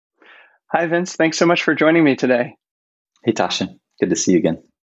Hi, Vince. Thanks so much for joining me today. Hey, Tasshin. Good to see you again.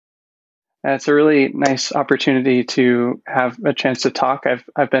 It's a really nice opportunity to have a chance to talk.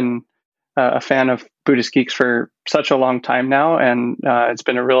 I've been a fan of Buddhist Geeks for such a long time now, and it's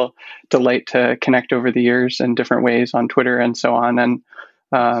been a real delight to connect over the years in different ways on Twitter and so on. And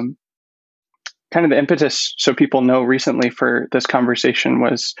um, kind of the impetus, so people know, recently for this conversation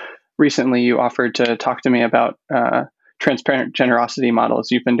was recently you offered to talk to me about transparent generosity models.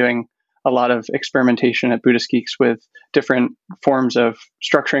 You've been doing a lot of experimentation at Buddhist Geeks with different forms of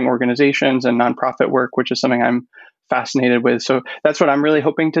structuring organizations and nonprofit work, which is something I'm fascinated with. So that's what I'm really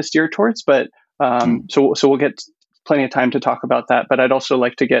hoping to steer towards. But Mm. so we'll get plenty of time to talk about that. But I'd also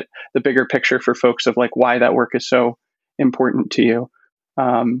like to get the bigger picture for folks of like why that work is so important to you.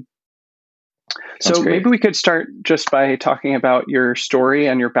 Um, Sounds so great. maybe we could start just by talking about your story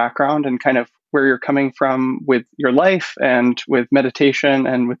and your background and kind of where you're coming from with your life and with meditation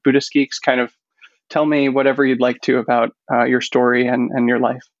and with Buddhist Geeks. Kind of tell me whatever you'd like to about your story and your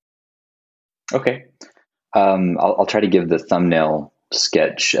life. Okay. I'll try to give the thumbnail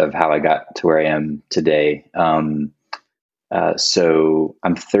sketch of how I got to where I am today. So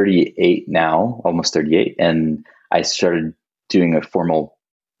I'm 38 now, almost 38, and I started doing a formal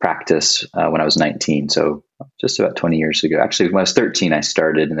practice when I was 19. So just about 20 years ago. Actually, when I was 13, I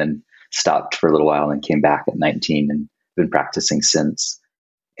started and then stopped for a little while and came back at 19 and been practicing since.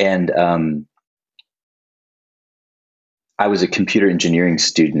 And I was a computer engineering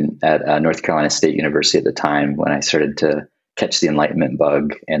student at North Carolina State University at the time when I started to catch the enlightenment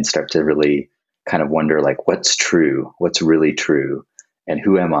bug and start to really kind of wonder, like, what's true? What's really true? And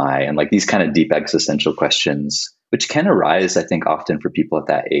who am I? And like these kind of deep existential questions, which can arise, I think, often for people at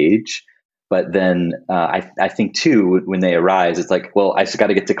that age. But then I think too, when they arise, it's like, well, I've got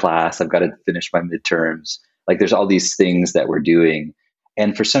to get to class. I've got to finish my midterms. Like there's all these things that we're doing.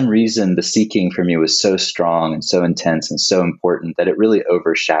 And for some reason, the seeking for me was so strong and so intense and so important that it really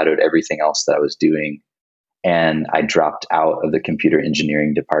overshadowed everything else that I was doing. And I dropped out of the computer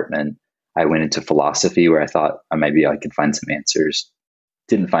engineering department. I went into philosophy where I thought maybe I could find some answers.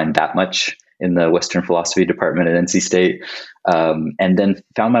 Didn't find that much in the Western philosophy department at NC State. And then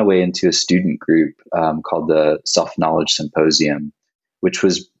found my way into a student group called the Self-Knowledge Symposium, which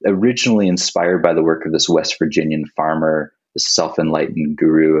was originally inspired by the work of this West Virginian farmer, the self-enlightened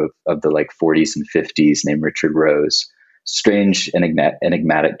guru of the like 40s and 50s named Richard Rose. Strange,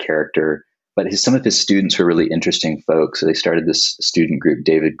 enigmatic character, but some of his students were really interesting folks. So they started this student group,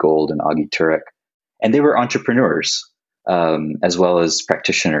 David Gold and Augie Turek, and they were entrepreneurs as well as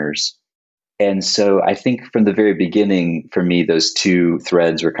practitioners. And so I think from the very beginning, for me, those two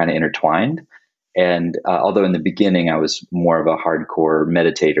threads were kind of intertwined. And although in the beginning I was more of a hardcore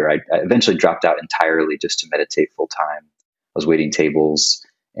meditator, I eventually dropped out entirely just to meditate full time. I was waiting tables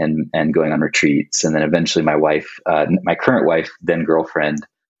and going on retreats. And then eventually my wife, my current wife, then girlfriend,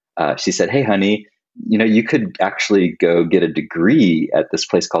 she said, "Hey, honey, you could actually go get a degree at this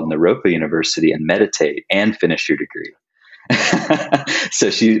place called Naropa University and meditate and finish your degree." So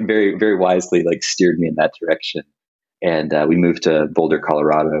she very, very wisely like steered me in that direction. And we moved to Boulder,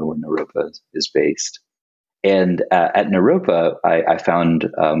 Colorado, where Naropa is based. And at Naropa, I found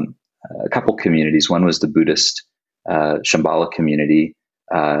a couple communities. One was the Buddhist Shambhala community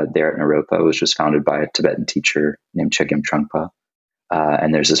there at Naropa, which was founded by a Tibetan teacher named Chögyam Trungpa.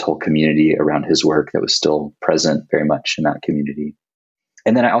 And there's this whole community around his work that was still present very much in that community.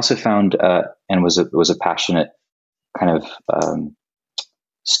 And then I also found and was a passionate kind of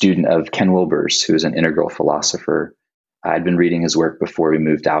student of Ken Wilber's, who is an integral philosopher. I'd been reading his work before we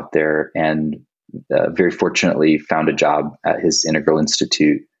moved out there, and very fortunately found a job at his Integral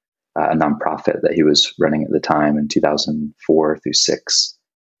Institute, a nonprofit that he was running at the time in 2004 through 6.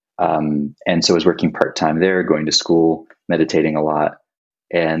 And so I was working part-time there, going to school, meditating a lot.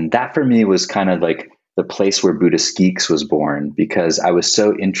 And that for me was kind of like the place where Buddhist Geeks was born, because I was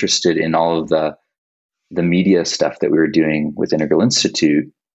so interested in all of the media stuff that we were doing with Integral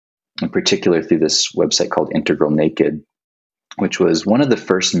Institute, in particular through this website called Integral Naked, which was one of the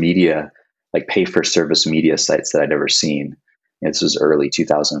first media, like pay for service media sites that I'd ever seen. This was early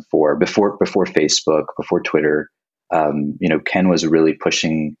 2004, before Facebook, before Twitter. Ken was really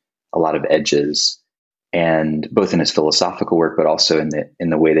pushing a lot of edges, and both in his philosophical work, but also in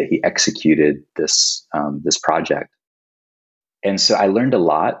the way that he executed this project. And so I learned a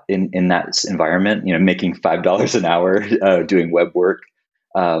lot in that environment, making $5 an hour doing web work.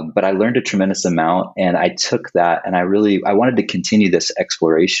 But I learned a tremendous amount, and I took that and I wanted to continue this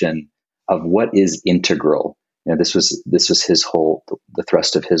exploration of what is integral. This was his the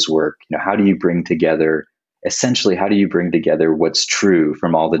thrust of his work. How do you bring together what's true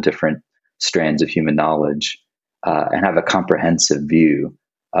from all the different strands of human knowledge, and have a comprehensive view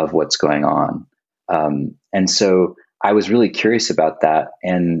of what's going on. And so I was really curious about that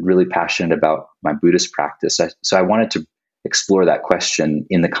and really passionate about my Buddhist practice. So I wanted to explore that question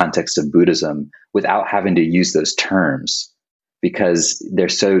in the context of Buddhism without having to use those terms, because they're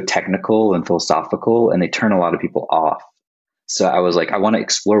so technical and philosophical and they turn a lot of people off. So I was like, I want to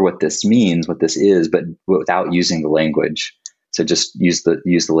explore what this means, what this is, but without using the language. So just use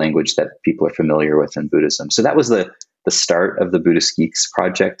the language that people are familiar with in Buddhism. So that was the start of the Buddhist Geeks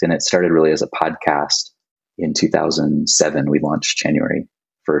project. And it started really as a podcast in 2007. We launched January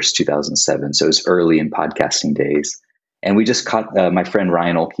 1st, 2007. So it was early in podcasting days. And we just caught, my friend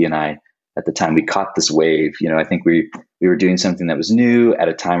Ryan Olkey and I, at the time, we caught this wave. I think we were doing something that was new at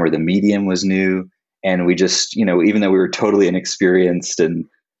a time where the medium was new. And we just, even though we were totally inexperienced and,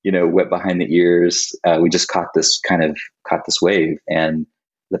 wet behind the ears, we just caught this wave, and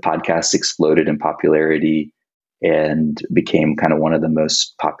the podcast exploded in popularity and became kind of one of the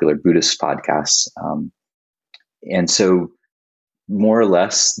most popular Buddhist podcasts. And so more or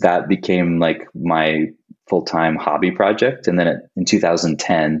less that became like my full-time hobby project. And then in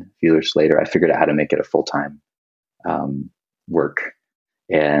 2010, a few years later, I figured out how to make it a full-time work.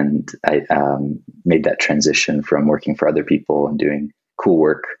 And I made that transition from working for other people and doing cool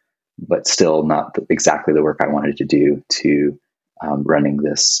work, but still not exactly the work I wanted to do, to running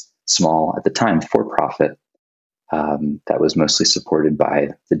this small, at the time, for-profit that was mostly supported by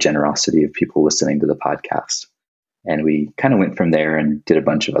the generosity of people listening to the podcast. And we kind of went from there and did a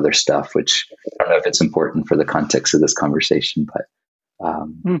bunch of other stuff, which I don't know if it's important for the context of this conversation, but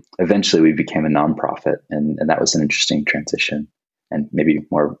eventually we became a nonprofit, and that was an interesting transition, and maybe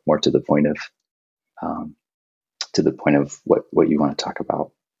more to the point of what you want to talk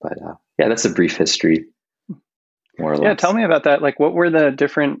about. But yeah, that's a brief history, more or less. Yeah, tell me about that. Like, what were the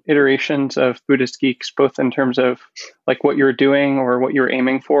different iterations of Buddhist Geeks, both in terms of like what you were doing or what you were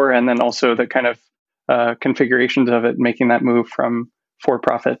aiming for, and then also the kind of configurations of it, making that move from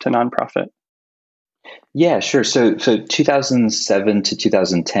for-profit to nonprofit? Yeah, sure. So 2007 to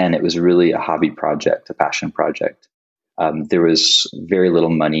 2010, it was really a hobby project, a passion project. There was very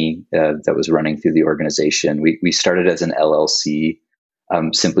little money that was running through the organization. We started as an LLC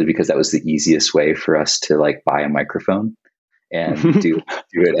simply because that was the easiest way for us to like buy a microphone and do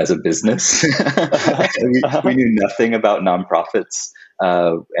it as a business. We knew nothing about nonprofits,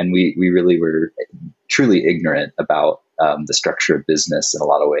 and we really were truly ignorant about the structure of business in a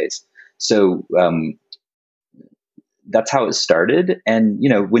lot of ways. So that's how it started. And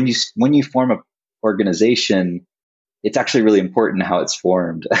when you form an organization, it's actually really important how it's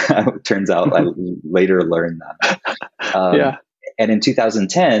formed. It turns out I later learned that. Yeah. And in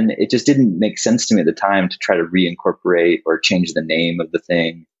 2010, it just didn't make sense to me at the time to try to reincorporate or change the name of the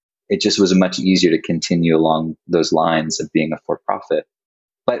thing. It just was much easier to continue along those lines of being a for-profit.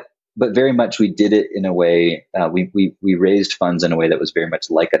 But very much we did it in a way, we raised funds in a way that was very much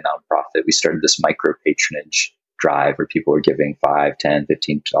like a nonprofit. We started this micro patronage drive where people were giving $5, $10,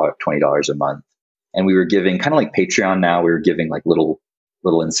 $15, $20 a month. And we were giving kind of like Patreon now, we were giving like little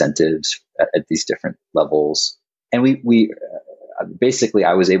incentives at these different levels. And we basically,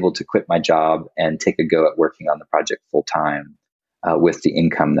 I was able to quit my job and take a go at working on the project full time with the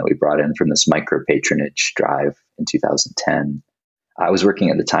income that we brought in from this micro patronage drive in 2010. I was working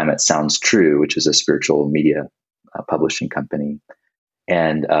at the time at Sounds True, which is a spiritual media publishing company.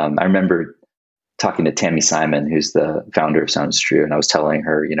 And I remember talking to Tammy Simon, who's the founder of Sounds True. And I was telling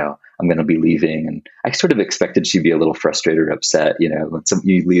her, I'm going to be leaving. And I sort of expected she'd be a little frustrated or upset. When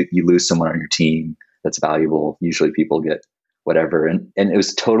you lose someone on your team that's valuable, usually people get whatever. And it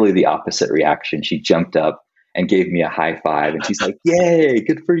was totally the opposite reaction. She jumped up and gave me a high five. And she's like, yay,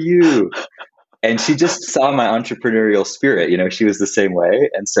 good for you. And she just saw my entrepreneurial spirit. She was the same way.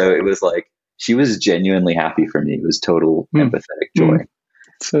 And so it was like, she was genuinely happy for me. It was total empathetic joy.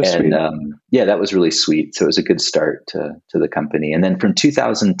 So sweet. And yeah, that was really sweet. So it was a good start to the company. And then from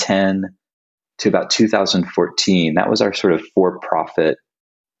 2010 to about 2014, that was our sort of for-profit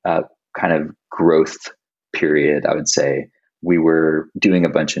kind of growth period, I would say. We were doing a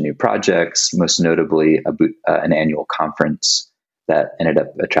bunch of new projects, most notably an annual conference that ended up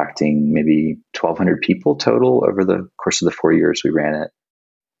attracting maybe 1,200 people total over the course of the 4 years we ran it.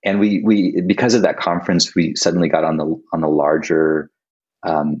 And we because of that conference, we suddenly got on the larger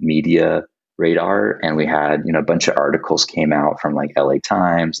media radar, and we had a bunch of articles came out from like LA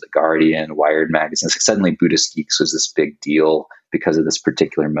Times, The Guardian, Wired magazines. Like suddenly Buddhist Geeks was this big deal because of this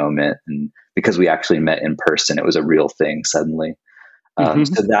particular moment, and because we actually met in person, it was a real thing suddenly.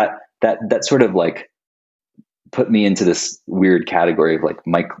 So that sort of like put me into this weird category of like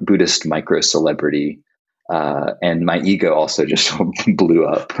Buddhist micro celebrity. And my ego also just blew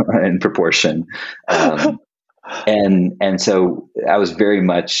up in proportion. And so I was very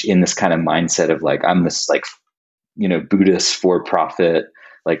much in this kind of mindset of like, I'm this like, Buddhist for profit,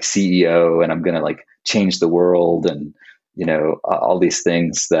 like CEO, and I'm going to like change the world and, all these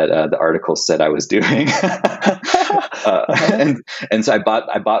things that the article said I was doing. And so I bought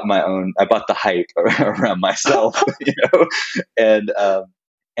the hype around myself,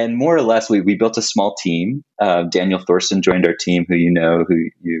 and more or less we built a small team. Daniel Thorson joined our team, who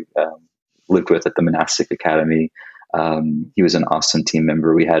you lived with at the monastic academy. He was an awesome team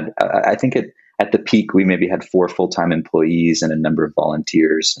member. We had, I think at the peak, we maybe had 4 full-time employees and a number of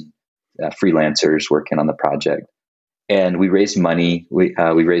volunteers and freelancers working on the project. And we raised money. We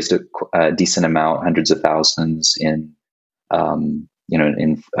raised a decent amount, hundreds of thousands in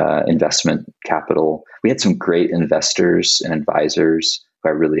investment capital. We had some great investors and advisors who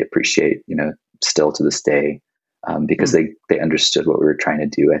I really appreciate, still to this day, because they understood what we were trying to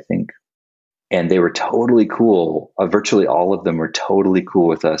do, I think. And they were totally cool. Virtually all of them were totally cool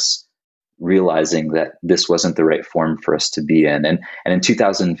with us realizing that this wasn't the right form for us to be in. And in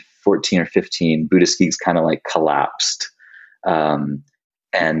 2014 or 15, Buddhist Geeks kind of like collapsed.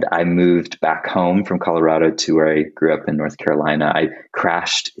 And I moved back home from Colorado to where I grew up in North Carolina. I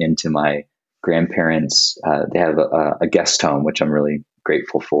crashed into my grandparents. They have a guest home, which I'm really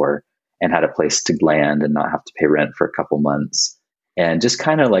grateful for, and had a place to land and not have to pay rent for a couple months, and just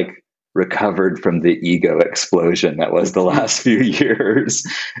kind of like recovered from the ego explosion that was the last few years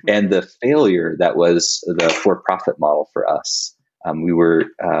and the failure that was the for-profit model for us. We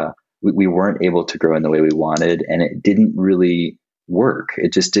weren't able to grow in the way we wanted, and it didn't really work.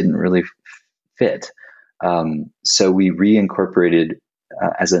 It just didn't really fit. So we reincorporated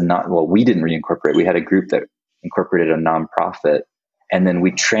we didn't reincorporate. We had a group that incorporated a nonprofit, and then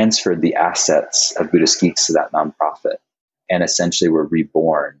we transferred the assets of Buddhist Geeks to that nonprofit, and essentially were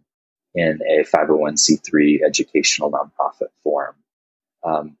reborn in a 501c3 educational nonprofit form.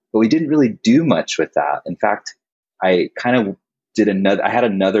 But we didn't really do much with that. In fact, I kind of I had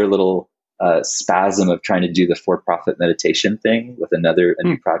another little spasm of trying to do the for-profit meditation thing with a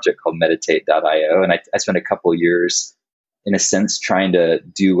new project called meditate.io. And I spent a couple of years, in a sense, trying to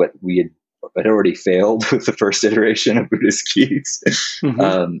do what we had already failed with the first iteration of Buddhist Geeks.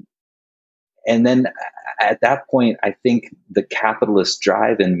 And then at that point, I think the capitalist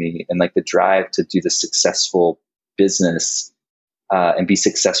drive in me and like the drive to do the successful business and be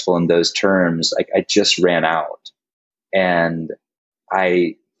successful in those terms, like I just ran out. And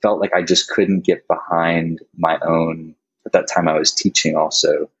I felt like I just couldn't get behind my own. At that time I was teaching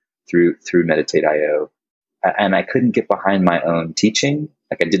also through Meditate.io. And I couldn't get behind my own teaching.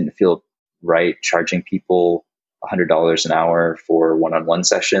 Like I didn't feel right charging people $100 an hour for one-on-one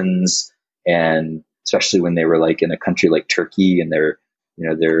sessions. And especially when they were like in a country like Turkey and their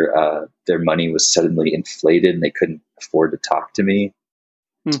money was suddenly inflated and they couldn't afford to talk to me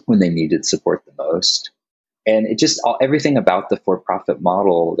when they needed support the most. And it just, everything about the for-profit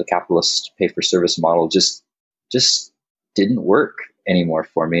model, the capitalist pay-for-service model just didn't work anymore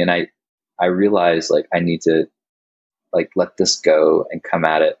for me. And I realized like I need to like let this go and come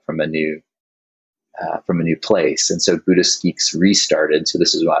at it from a new place. And so Buddhist Geeks restarted. So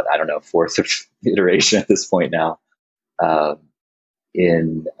this is what, I don't know, 4th iteration at this point now,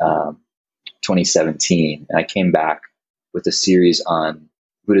 in 2017. And I came back with a series on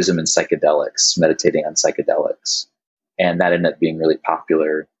Buddhism and psychedelics, meditating on psychedelics. And that ended up being really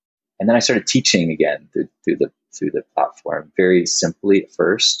popular. And then I started teaching again through the platform, very simply at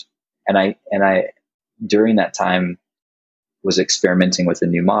first. And I during that time was experimenting with a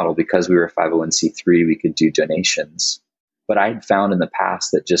new model. Because we were a 501c3, we could do donations. But I had found in the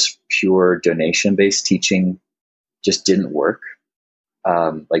past that just pure donation-based teaching just didn't work.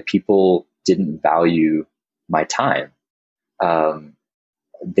 Like people didn't value my time.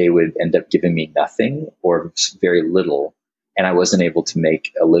 They would end up giving me nothing or very little. And I wasn't able to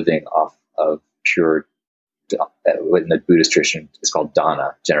make a living off of pure, what in the Buddhist tradition is called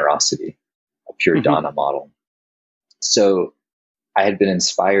dana, generosity, a pure dana model. So I had been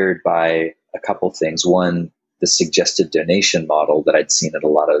inspired by a couple things. One, the suggested donation model that I'd seen at a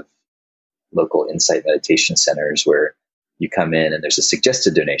lot of local insight meditation centers, where you come in and there's a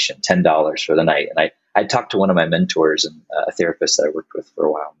suggested donation, $10 for the night. And I talked to one of my mentors and a therapist that I worked with for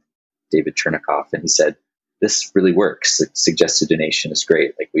a while, David Chernikoff, and he said, this really works. The suggested donation is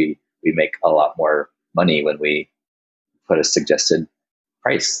great. Like we make a lot more money when we put a suggested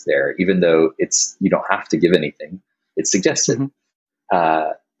price there, even though you don't have to give anything. It's suggested.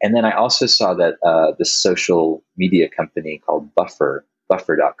 And then I also saw that this social media company called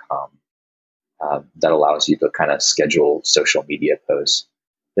Buffer.com, that allows you to kind of schedule social media posts,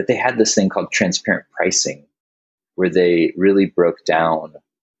 that they had this thing called transparent pricing, where they really broke down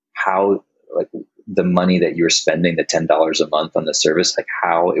how, like, the money that you were spending, the $10 a month on the service, like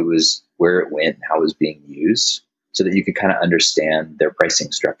how it was, where it went, and how it was being used, so that you could kind of understand their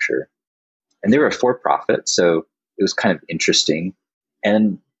pricing structure. And they were a for-profit, so it was kind of interesting.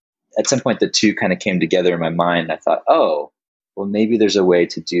 And at some point, the two kind of came together in my mind. I thought, oh, well, maybe there's a way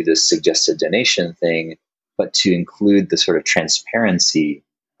to do this suggested donation thing, but to include the sort of transparency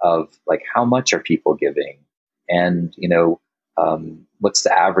of, like, how much are people giving, and what's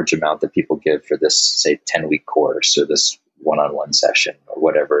the average amount that people give for this, say, 10-week course, or this one-on-one session, or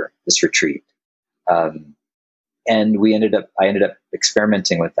whatever, this retreat. And I ended up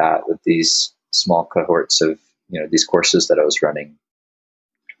experimenting with that, with these small cohorts of, these courses that I was running,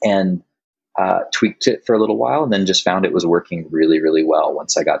 and tweaked it for a little while, and then just found it was working really, really well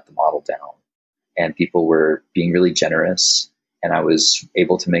once I got the model down. And people were being really generous, and I was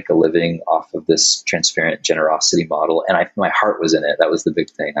able to make a living off of this transparent generosity model. And my heart was in it. That was the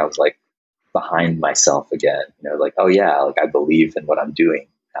big thing. I was like behind myself again, like, oh yeah, like I believe in what I'm doing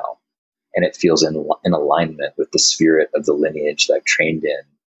now. And it feels in alignment with the spirit of the lineage that I've trained in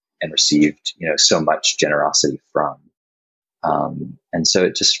and received, so much generosity from. And so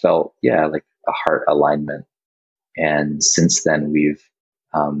it just felt, like a heart alignment. And since then, we've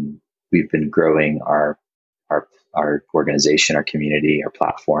been growing our organization, our community, our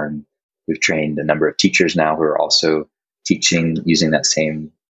platform. We've trained a number of teachers now who are also teaching using that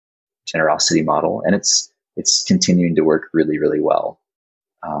same generosity model, and it's continuing to work really, really well.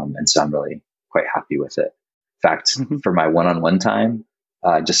 And so I'm really quite happy with it. In fact, for my one-on-one time,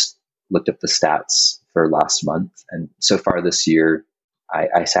 I just looked up the stats for last month, and so far this year,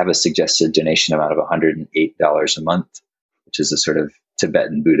 I have a suggested donation amount of $108 a month, which is a sort of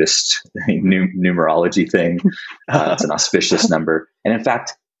Tibetan Buddhist numerology thing. It's an auspicious number. And in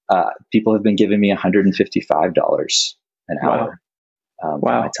fact, people have been giving me $155 an hour for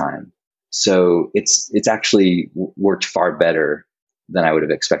my time. So it's actually worked far better than I would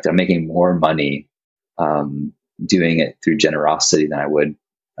have expected. I'm making more money doing it through generosity than I would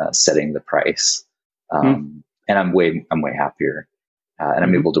setting the price. And I'm way happier. And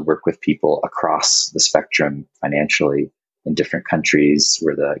I'm able to work with people across the spectrum financially in different countries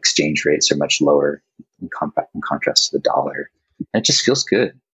where the exchange rates are much lower in contrast to the dollar. And it just feels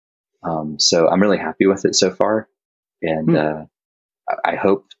good. So I'm really happy with it so far. And I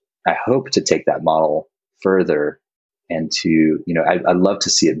hope to take that model further, and to, I'd love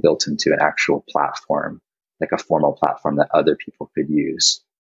to see it built into an actual platform, like a formal platform that other people could use.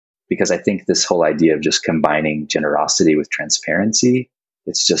 Because I think this whole idea of just combining generosity with transparency,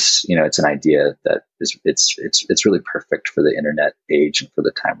 it's just, it's an idea that it's really perfect for the internet age and for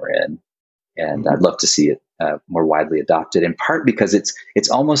the time we're in. And I'd love to see it more widely adopted, in part because it's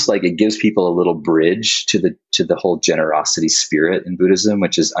almost like it gives people a little bridge to the whole generosity spirit in Buddhism,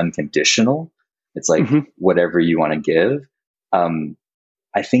 which is unconditional. It's like whatever you want to give.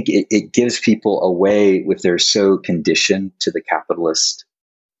 I think it gives people a way, if they're so conditioned to the capitalist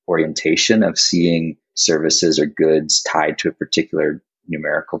orientation of seeing services or goods tied to a particular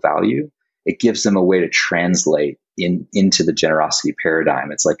numerical value, it gives them a way to translate into the generosity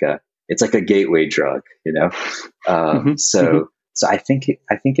paradigm. It's like a gateway drug, So I think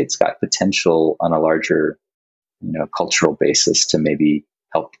it's got potential on a larger, cultural basis to maybe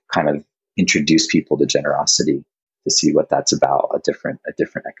help kind of introduce people to generosity, to see what that's about, a different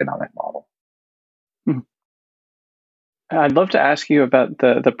economic model. I'd love to ask you about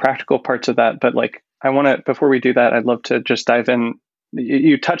the practical parts of that, but before we do that, I'd love to just dive in.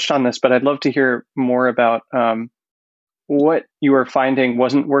 You touched on this, but I'd love to hear more about what you are finding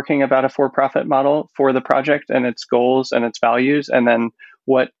wasn't working about a for-profit model for the project and its goals and its values, and then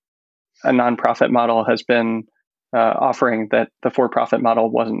what a nonprofit model has been offering that the for-profit model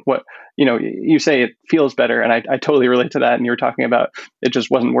wasn't. What, you say it feels better, and I totally relate to that. And you were talking about it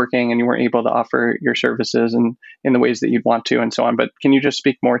just wasn't working, and you weren't able to offer your services in the ways that you'd want to, and so on. But can you just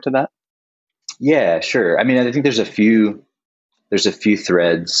speak more to that? Yeah, sure. I mean, I think there's a few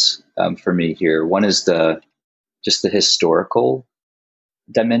threads for me here. One is just the historical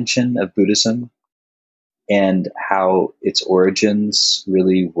dimension of Buddhism and how its origins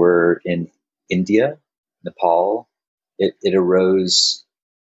really were in India, Nepal. It arose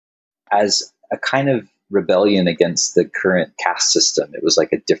as a kind of rebellion against the current caste system. It was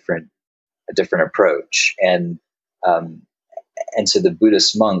like a different approach, and so the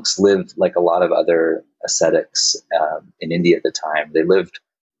Buddhist monks lived like a lot of other ascetics in India at the time. They lived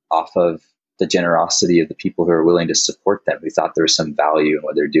off of the generosity of the people who are willing to support them, who thought there was some value in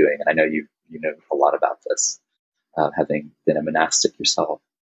what they're doing. And I know you know a lot about this, having been a monastic yourself.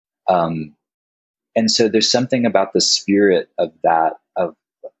 And so there's something about the spirit of that, of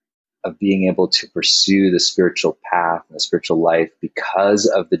being able to pursue the spiritual path and the spiritual life because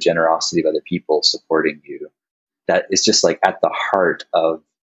of the generosity of other people supporting you, that is just like at the heart of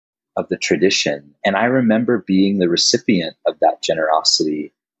the tradition. And I remember being the recipient of that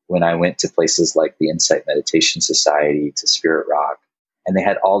generosity when I went to places like the Insight Meditation Society, to Spirit Rock, and they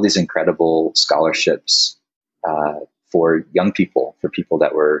had all these incredible scholarships for young people, for people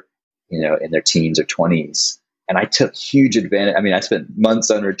that were, in their teens or 20s. And I took huge advantage. I mean, I spent months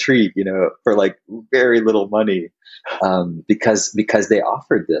on retreat, for like very little money, because they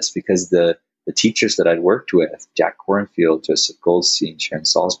offered this, because the teachers that I'd worked with, Jack Kornfield, Joseph Goldstein, Sharon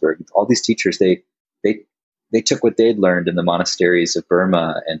Salzberg, all these teachers, they took what they'd learned in the monasteries of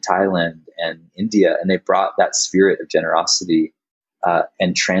Burma and Thailand and India, and they brought that spirit of generosity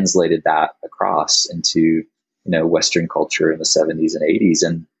and translated that across into, Western culture in the 70s and 80s.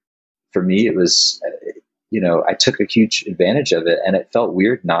 And for me, it was, I took a huge advantage of it, and it felt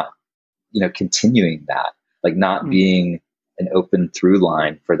weird not, continuing that, like not being an open through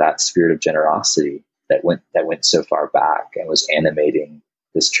line for that spirit of generosity that went so far back and was animating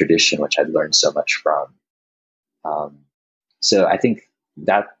this tradition, which I'd learned so much from. So I think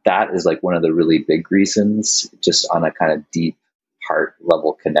that is like one of the really big reasons, just on a kind of deep heart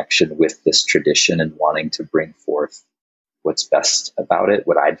level connection with this tradition and wanting to bring forth what's best about it,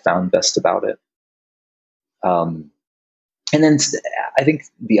 what I'd found best about it. And then I think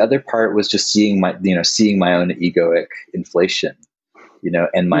the other part was just seeing my own egoic inflation,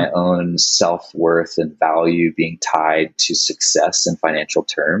 and my own self-worth and value being tied to success in financial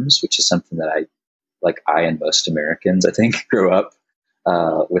terms, which is something that I and most Americans, I think, grew up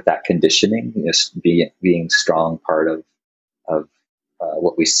with that conditioning, being strong part of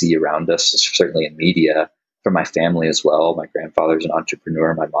what we see around us, certainly in media. For my family as well, my grandfather's an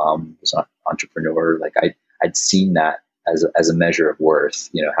entrepreneur, my mom was an entrepreneur. Like I'd seen that as a measure of worth,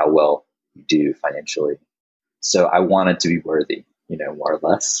 how well you do financially. So I wanted to be worthy, more or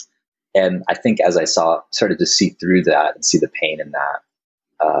less. And I think as I started to see through that and see the pain in that,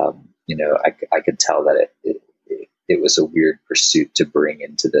 I could tell that it was a weird pursuit to bring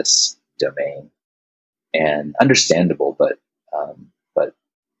into this domain, and understandable, but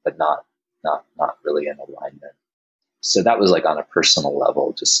not really in alignment. So that was like on a personal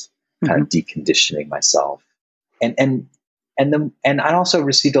level, just kind of deconditioning myself. And I also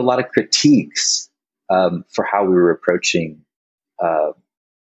received a lot of critiques for how we were approaching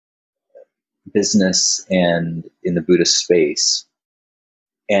business and in the Buddhist space.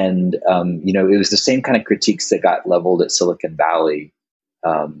 And, it was the same kind of critiques that got leveled at Silicon Valley,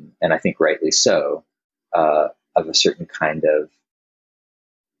 and I think rightly so, of a certain kind of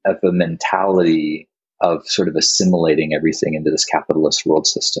a mentality of sort of assimilating everything into this capitalist world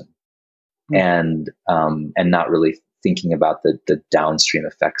system, and not really thinking about the downstream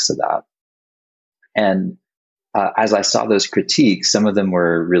effects of that. And as I saw those critiques, some of them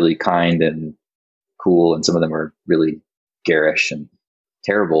were really kind and cool, and some of them were really garish and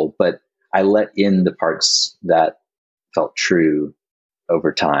terrible, but I let in the parts that felt true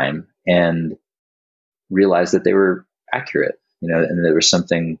over time and realized that they were accurate, and there was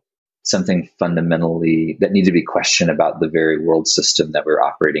something fundamentally that needed to be questioned about the very world system that we're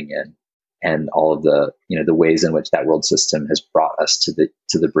operating in, and all of the, the ways in which that world system has brought us to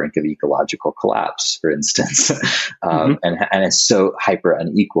the brink of ecological collapse, for instance. And it's so hyper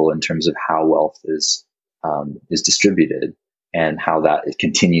unequal in terms of how wealth is distributed, and how that it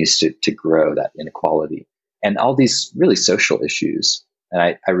continues to grow, that inequality, and all these really social issues. And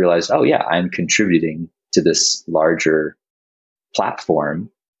I realized, oh yeah, I'm contributing to this larger platform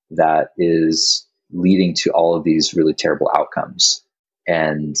that is leading to all of these really terrible outcomes.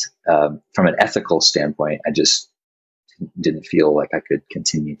 And from an ethical standpoint, I just didn't feel like I could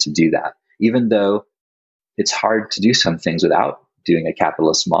continue to do that, even though it's hard to do some things without doing a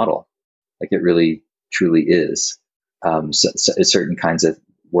capitalist model. Like it really, truly is. So certain kinds of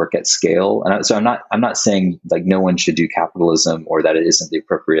work at scale. And so I'm not saying like no one should do capitalism, or that it isn't the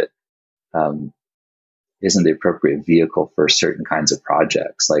appropriate vehicle for certain kinds of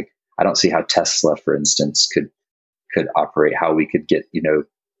projects. Like I don't see how Tesla, for instance, could operate, how we could get,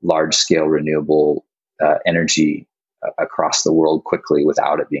 large scale renewable energy across the world quickly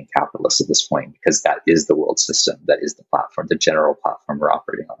without it being capitalist at this point, because that is the world system, that is the platform, the general platform we're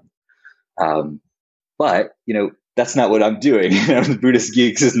operating on. But, that's not what I'm doing. The Buddhist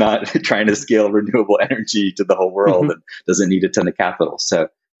Geeks is not trying to scale renewable energy to the whole world and doesn't need a ton of capital. So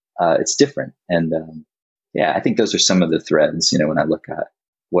it's different. And yeah, I think those are some of the threads, when I look at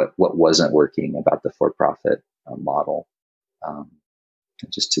what wasn't working about the for-profit model.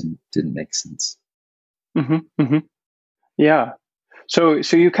 It just didn't make sense. Mm-hmm, mm-hmm. Yeah. So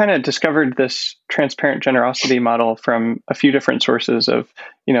you kind of discovered this transparent generosity model from a few different sources of,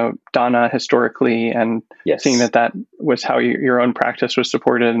 Dana historically, and Yes. seeing that was how your own practice was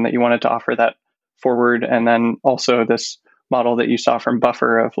supported, and that you wanted to offer that forward. And then also this model that you saw from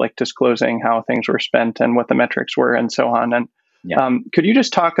Buffer of like disclosing how things were spent and what the metrics were and so on. And could you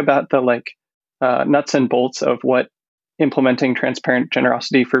just talk about the nuts and bolts of what implementing transparent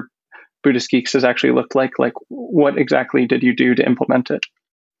generosity for Buddhist Geeks has actually looked like? Like, what exactly did you do to implement it?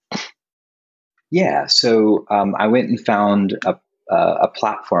 Yeah, so I went and found a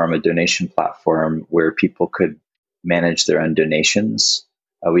platform, a donation platform where people could manage their own donations.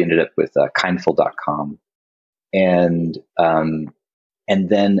 We ended up with kindful.com. And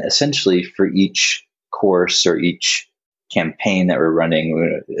then essentially for each course or each campaign that we're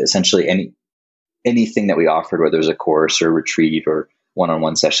running, essentially anything that we offered, whether it was a course or retreat or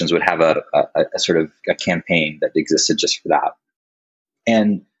one-on-one sessions, would have a sort of a campaign that existed just for that.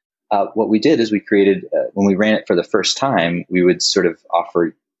 And what we did is we created, when we ran it for the first time, we would sort of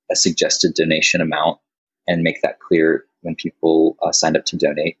offer a suggested donation amount and make that clear when people signed up to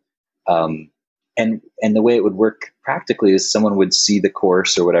donate. And the way it would work practically is someone would see the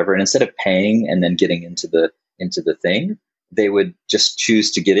course or whatever, and instead of paying and then getting into the thing, they would just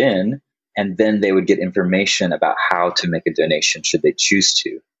choose to get in, and then they would get information about how to make a donation should they choose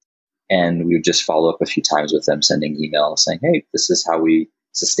to. And we would just follow up a few times with them, sending emails saying, hey, this is how we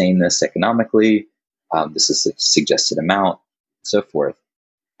sustain this economically. This is the suggested amount, and so forth.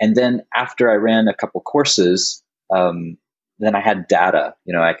 And then after I ran a couple courses, then I had data.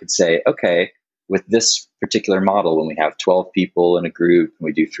 I could say, okay, with this particular model, when we have 12 people in a group, and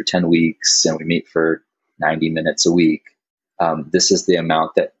we do for 10 weeks, and we meet for 90 minutes a week, this is the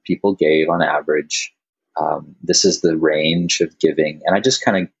amount that people gave on average. This is the range of giving. And I just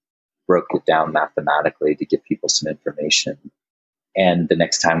kind of broke it down mathematically to give people some information. And the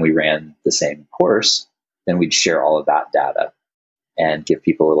next time we ran the same course, then we'd share all of that data and give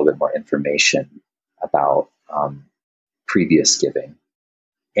people a little bit more information about previous giving.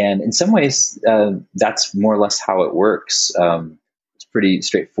 And in some ways, that's more or less how it works. It's pretty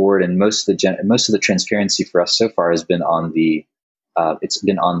straightforward, and most of the transparency for us so far has been on the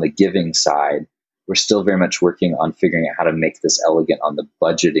giving side. We're still very much working on figuring out how to make this elegant on the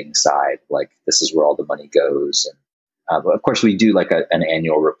budgeting side. Like, this is where all the money goes. And but of course, we do like an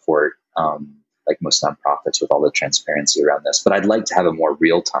annual report, like most nonprofits, with all the transparency around this. But I'd like to have a more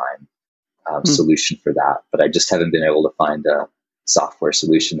real-time solution for that. But I just haven't been able to find a software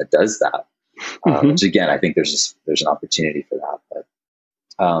solution that does that. Which again, I think there's an opportunity for that. But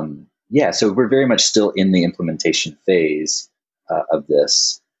yeah, so we're very much still in the implementation phase of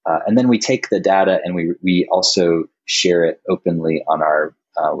this. And then we take the data and we also share it openly on our,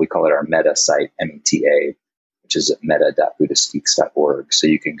 we call it our meta site, META, which is at meta.buddhistgeeks.org. So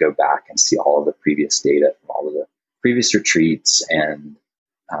you can go back and see all of the previous data from all of the previous retreats and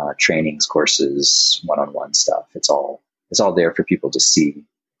trainings, courses, one-on-one stuff. It's all there for people to see,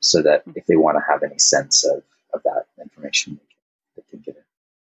 so that if they want to have any sense of that information, they can get it.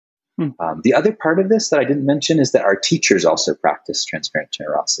 The other part of this that I didn't mention is that our teachers also practice transparent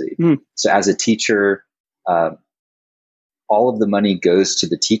generosity. So as a teacher, all of the money goes to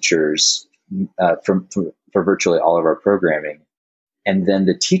the teachers for virtually all of our programming. And then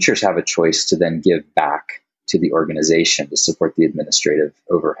the teachers have a choice to then give back to the organization to support the administrative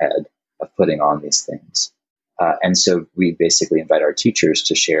overhead of putting on these things. And so we basically invite our teachers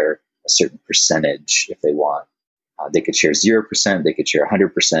to share a certain percentage if they want. They could share 0%, they could share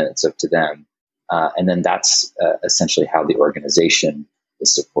 100%, it's up to them. And then that's essentially how the organization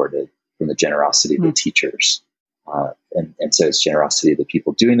is supported, from the generosity of the teachers. And so it's generosity of the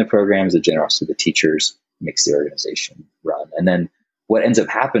people doing the programs, the generosity of the teachers makes the organization run. And then what ends up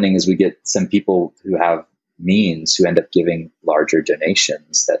happening is we get some people who have means who end up giving larger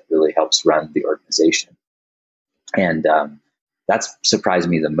donations that really helps run the organization. And that's surprised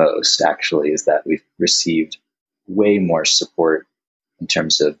me the most, actually, is that we've received way more support in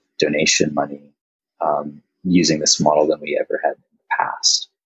terms of donation money using this model than we ever had in the past.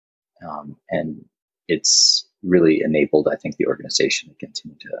 And it's really enabled, I think, the organization to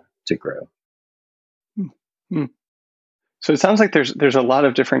continue to grow. So it sounds like there's a lot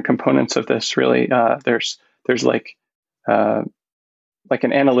of different components of this, really. There's like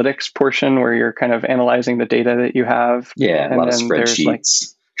an analytics portion where you're kind of analyzing the data that you have. Yeah, and a lot of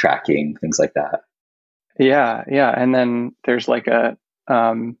spreadsheets, tracking, things like that. Yeah. And then there's like a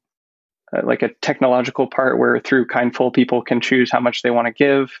like a technological part where through Kindful people can choose how much they want to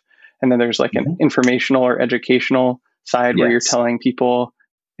give, and then there's like an informational or educational side where you're Yes. telling people,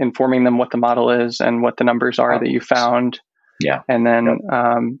 informing them what the model is and what the numbers are that you found. Yeah. And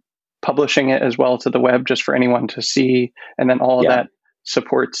then publishing it as well to the web just for anyone to see. And then all of that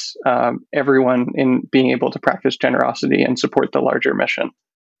supports everyone in being able to practice generosity and support the larger mission.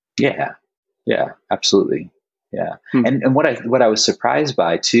 Yeah. Yeah, absolutely. Yeah. And what I was surprised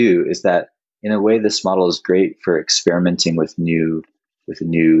by too is that in a way this model is great for experimenting with new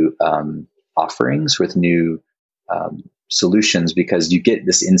offerings, with new solutions, because you get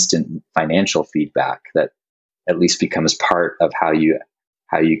this instant financial feedback that at least becomes part of how you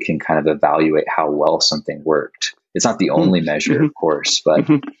can kind of evaluate how well something worked. It's not the only measure, of course, but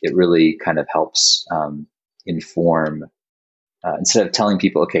it really kind of helps inform. Instead of telling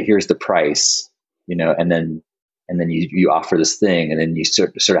people, okay, here's the price, and then you offer this thing, and then you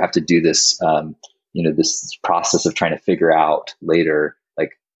sort of have to do this, this process of trying to figure out later,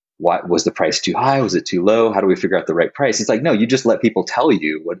 like, what was the price too high? Was it too low? How do we figure out the right price? It's like, no, you just let people tell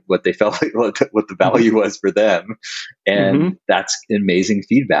you what they felt like, what the value was for them. And that's amazing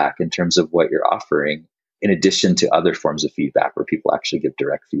feedback in terms of what you're offering, in addition to other forms of feedback where people actually give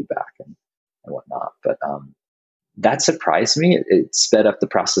direct feedback and whatnot. But, that surprised me. It sped up the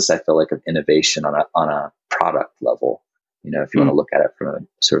process, I feel like, of innovation on a product level, if you want to look at it from a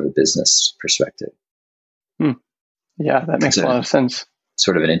sort of a business perspective. Yeah, that makes a lot of sense.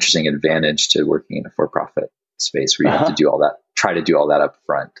 Sort of an interesting advantage to working in a for-profit space where you have to do all that, try to do all that up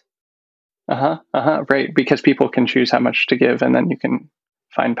front. Right. Because people can choose how much to give, and then you can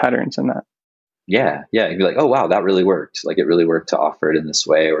find patterns in that. Yeah. You'd be like, oh, wow, that really worked. Like, it really worked to offer it in this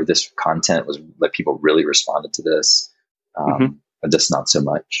way, or this content was like, people really responded to this, but just not so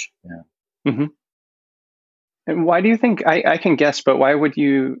much. Yeah. And why do you think, I can guess, but why would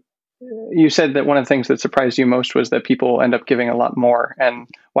you said that one of the things that surprised you most was that people end up giving a lot more. And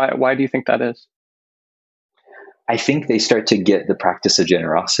why do you think that is? I think they start to get the practice of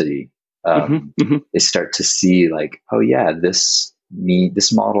generosity. They start to see like, oh yeah, this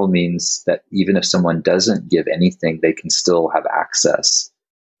model means that even if someone doesn't give anything, they can still have access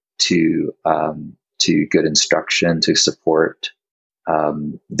to good instruction, to support.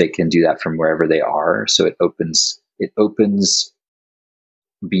 They can do that from wherever they are. So it opens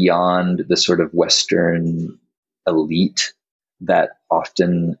beyond the sort of Western elite that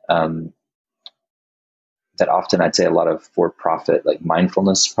often I'd say a lot of for-profit like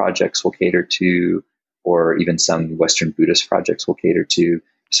mindfulness projects will cater to, or even some Western Buddhist projects will cater to,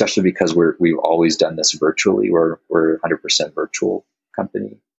 especially because we've always done this virtually. We're 100% virtual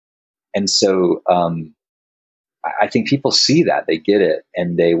company. And so I think people see that, they get it,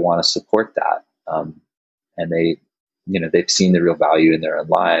 and they want to support that. And they've seen the real value in their own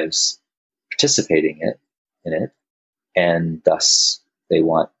lives participating in it. And thus they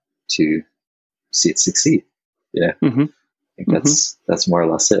want to see it succeed. I think that's more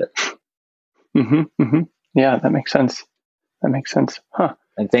or less it. Yeah, that makes sense. Huh.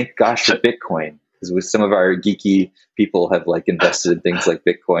 And thank gosh for Bitcoin, because with some of our geeky people have like invested in things like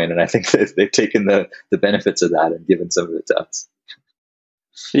Bitcoin, and I think that they've taken the benefits of that and given some of it to us.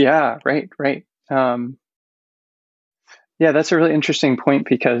 Yeah, right. Yeah, that's a really interesting point,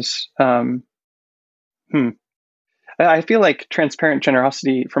 because I feel like transparent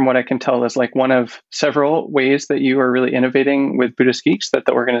generosity, from what I can tell, is like one of several ways that you are really innovating with Buddhist Geeks, that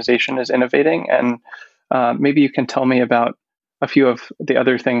the organization is innovating. And maybe you can tell me about a few of the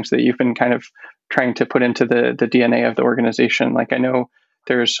other things that you've been kind of trying to put into the DNA of the organization. Like, I know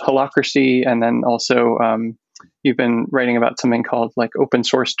there's holacracy, and then also you've been writing about something called like open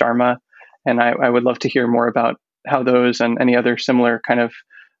source Dharma. And I would love to hear more about how those and any other similar kind of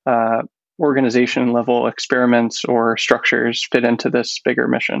organization level experiments or structures fit into this bigger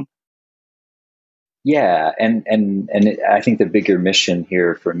mission. Yeah, and I think the bigger mission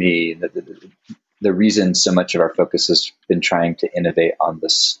here for me, the reason so much of our focus has been trying to innovate on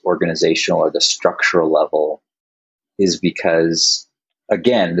this organizational or the structural level is because,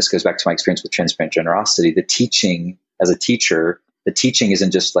 again, this goes back to my experience with transparent generosity. The teaching, as a teacher, the teaching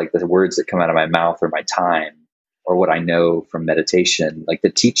isn't just like the words that come out of my mouth or my time or what I know from meditation. Like,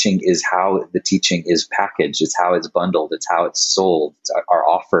 the teaching is how the teaching is packaged. It's how it's bundled. It's how it's sold, are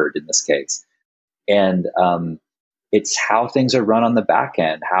offered in this case. And it's how things are run on the back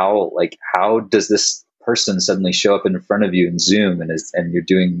end. How does this person suddenly show up in front of you in Zoom and you're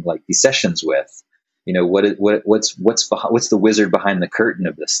doing like these sessions with, what's the wizard behind the curtain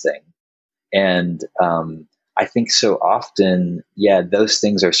of this thing? And I think so often, those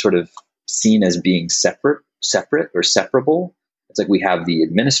things are sort of seen as being separate or separable, It's like we have the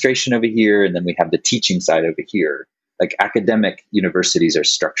administration over here, and then we have the teaching side over here. Like academic universities are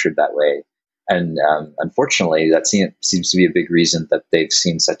structured that way. And unfortunately, that seems to be a big reason that they've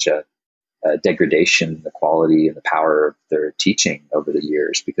seen such a degradation in the quality and the power of their teaching over the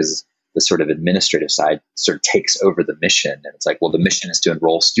years, because the sort of administrative side sort of takes over the mission. And it's like, well, the mission is to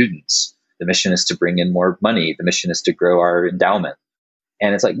enroll students. The mission is to bring in more money. The mission is to grow our endowment.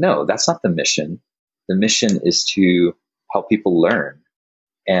 And it's like, no, that's not the mission. The mission is to help people learn.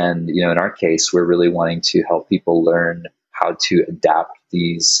 And, in our case, we're really wanting to help people learn how to adapt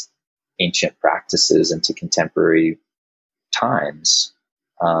these ancient practices into contemporary times.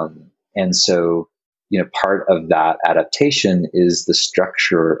 And so, part of that adaptation is the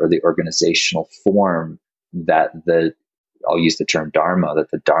structure or the organizational form that I'll use the term Dharma,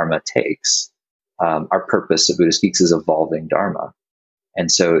 that the Dharma takes. Our purpose at Buddhist Geeks is evolving Dharma.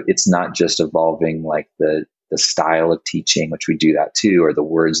 And so it's not just evolving like the style of teaching, which we do that too, or the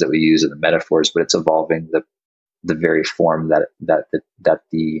words that we use or the metaphors, but it's evolving the very form that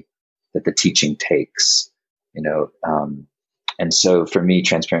the teaching takes, and so for me,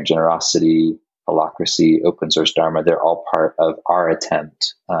 transparent generosity, holacracy, open source Dharma, they're all part of our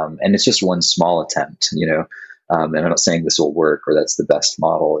attempt. And it's just one small attempt, and I'm not saying this will work or that's the best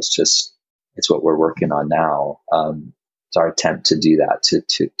model. It's what we're working on now. It's our attempt to do that,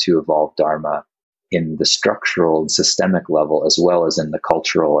 to evolve Dharma in the structural and systemic level, as well as in the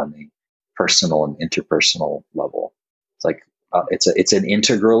cultural and the personal and interpersonal level. It's like, it's an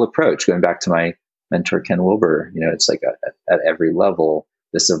integral approach. Going back to my mentor, Ken Wilber, it's like at every level,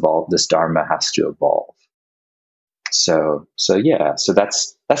 this Dharma has to evolve. So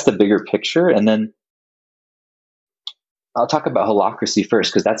that's the bigger picture. And then I'll talk about holacracy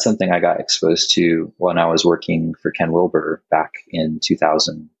first, because that's something I got exposed to when I was working for Ken Wilber back in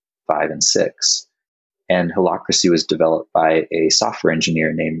 2005 and 6. And holacracy was developed by a software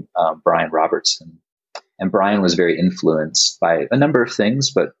engineer named Brian Robertson. And Brian was very influenced by a number of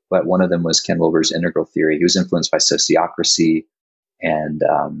things, but one of them was Ken Wilber's integral theory. He was influenced by sociocracy and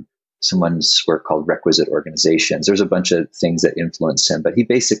someone's work called requisite organizations. There's a bunch of things that influenced him, but he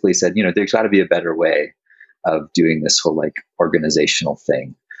basically said, there's got to be a better way of doing this whole like organizational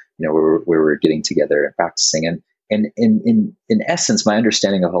thing, where we're getting together and practicing. And in essence, my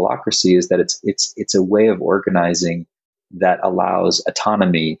understanding of holacracy is that it's a way of organizing that allows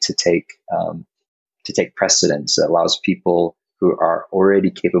autonomy to take precedence. It allows people who are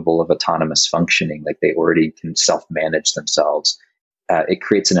already capable of autonomous functioning, like they already can self-manage themselves. It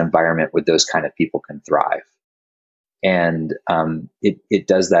creates an environment where those kind of people can thrive. And it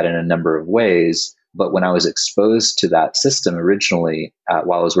does that in a number of ways. But when I was exposed to that system originally,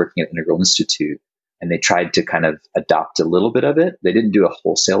 while I was working at Integral Institute, and they tried to kind of adopt a little bit of it, they didn't do a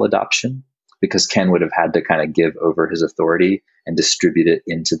wholesale adoption, because Ken would have had to kind of give over his authority and distribute it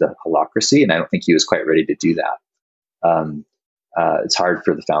into the holacracy. And I don't think he was quite ready to do that. It's hard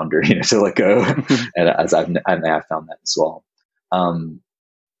for the founder, to let go. And as I have found that as well.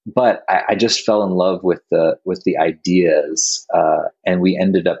 But I just fell in love with the ideas, and we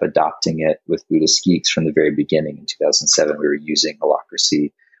ended up adopting it with Buddhist Geeks from the very beginning. In 2007, we were using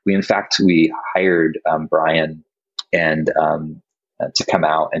holacracy. We hired Brian and to come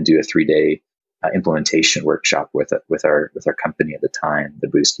out and do a 3-day implementation workshop with our company at the time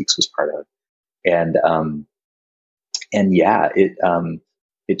that Buddhist Geeks was part of, and yeah,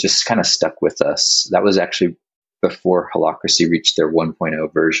 it just kind of stuck with us. That was actually before holacracy reached their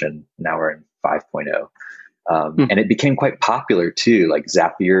 1.0 version. Now we're in 5.0. And it became quite popular too. Like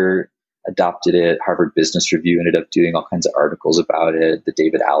Zapier adopted it. Harvard Business Review ended up doing all kinds of articles about it. The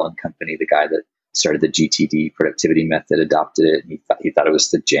David Allen Company, the guy that started the GTD productivity method, adopted it. And he thought it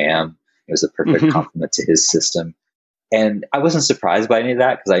was the jam. It was the perfect complement to his system. And I wasn't surprised by any of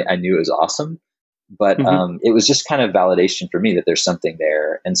that, because I knew it was awesome. But it was just kind of validation for me that there's something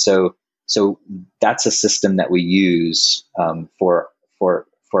there. And so that's a system that we use for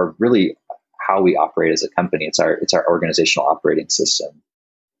really how we operate as a company. It's our organizational operating system,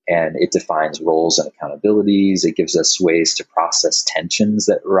 and it defines roles and accountabilities. It gives us ways to process tensions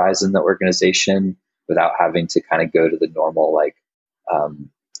that arise in the organization without having to kind of go to the normal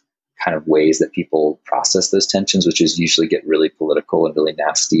kind of ways that people process those tensions, which is usually get really political and really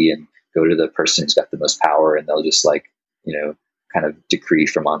nasty and go to the person who's got the most power, and they'll just kind of decree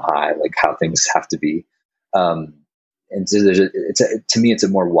from on high, like how things have to be. And so to me, it's a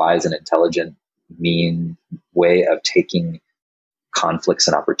more wise and intelligent, mean way of taking conflicts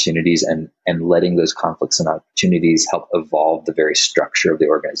and opportunities and letting those conflicts and opportunities help evolve the very structure of the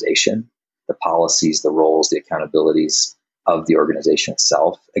organization, the policies, the roles, the accountabilities of the organization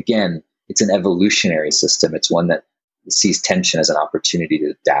itself. Again, it's an evolutionary system. It's one that sees tension as an opportunity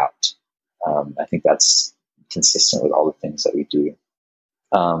to adapt. I think that's consistent with all the things that we do.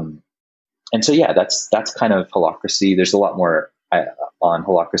 And so, yeah, that's kind of holacracy. There's a lot more on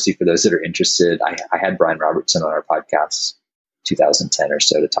holacracy for those that are interested. I had Brian Robertson on our podcast 2010 or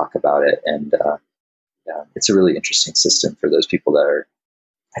so to talk about it. And it's a really interesting system for those people that are,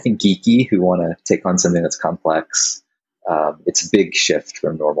 I think, geeky, who want to take on something that's complex. It's a big shift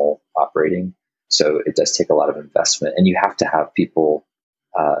from normal operating. So it does take a lot of investment. And you have to have people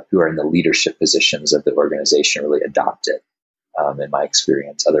who are in the leadership positions of the organization really adopt it. In my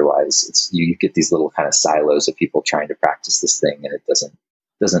experience, otherwise, it's you get these little kind of silos of people trying to practice this thing, and it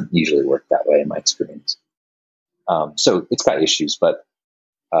doesn't usually work that way in my experience. So it's got issues, but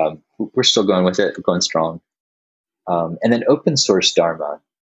we're still going with it. We're going strong. And then open source Dharma.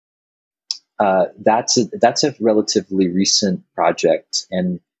 That's a relatively recent project,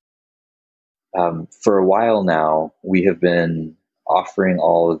 and for a while now, we have been offering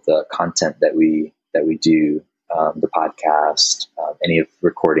all of the content that we do. The podcast, any of the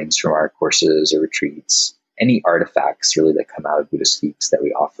recordings from our courses or retreats, any artifacts really that come out of Buddhist Geeks that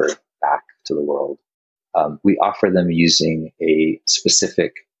we offer back to the world. We offer them using a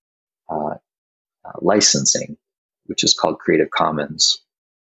specific licensing, which is called Creative Commons.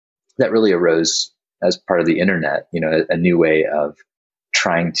 That really arose as part of the internet, a new way of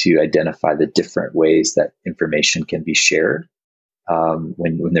trying to identify the different ways that information can be shared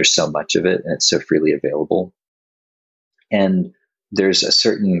when there's so much of it and it's so freely available. And there's a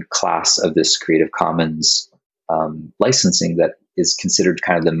certain class of this Creative Commons licensing that is considered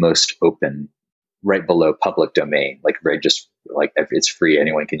kind of the most open, right below public domain, like it's free,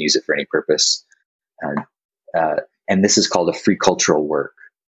 anyone can use it for any purpose. And this is called a free cultural work.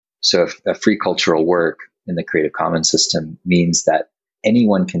 So a free cultural work in the Creative Commons system means that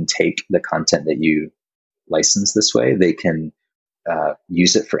anyone can take the content that you license this way. They can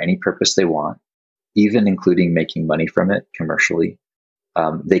use it for any purpose they want, even including making money from it commercially.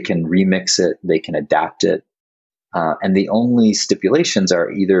 They can remix it, they can adapt it. And the only stipulations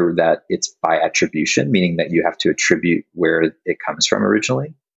are either that it's by attribution, meaning that you have to attribute where it comes from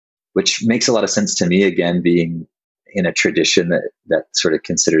originally, which makes a lot of sense to me, again, being in a tradition that sort of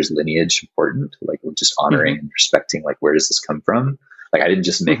considers lineage important, like we're just honoring and respecting, like, where does this come from? Like, I didn't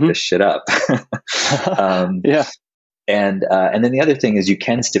just make this shit up. Yeah. And then the other thing is you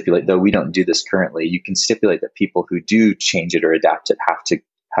can stipulate, though we don't do this currently, you can stipulate that people who do change it or adapt it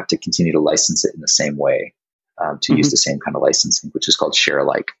have to continue to license it in the same way, to use the same kind of licensing, which is called share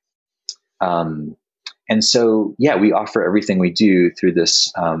alike. And so, yeah, we offer everything we do through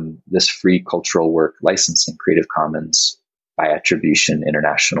this free cultural work licensing, Creative Commons by Attribution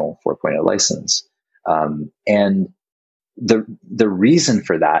International 4.0 license. And the reason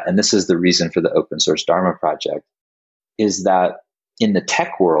for that, and this is the reason for the open source Dharma project, is that in the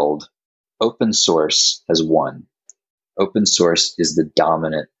tech world, open source has won. Open source is the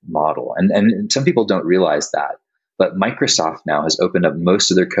dominant model. And some people don't realize that, but Microsoft now has opened up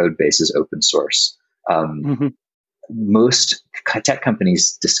most of their code base as open source. Most tech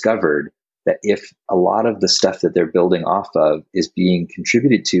companies discovered that if a lot of the stuff that they're building off of is being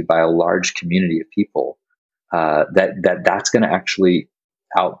contributed to by a large community of people, that's going to actually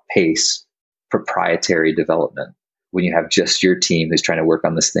outpace proprietary development. When you have just your team who's trying to work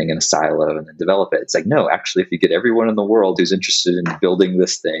on this thing in a silo and then develop it, it's like, no, actually, if you get everyone in the world who's interested in building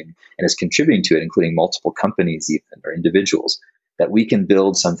this thing and is contributing to it, including multiple companies even or individuals, that we can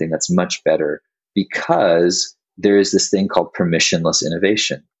build something that's much better, because there is this thing called permissionless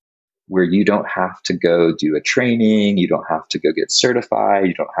innovation, where you don't have to go do a training, you don't have to go get certified,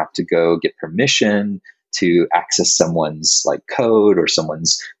 you don't have to go get permission to access someone's like code or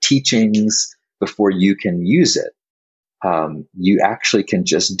someone's teachings before you can use it. You actually can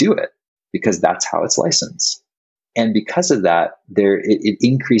just do it because that's how it's licensed. And because of that, it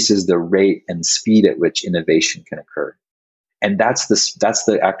increases the rate and speed at which innovation can occur. And that's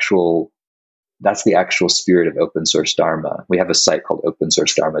the actual spirit of open source Dharma. We have a site called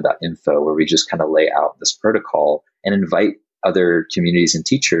opensourcedharma.info where we just kind of lay out this protocol and invite other communities and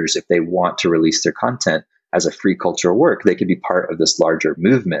teachers, if they want to release their content as a free cultural work, they could be part of this larger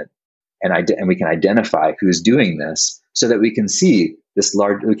movement. And we can identify who's doing this so that we can see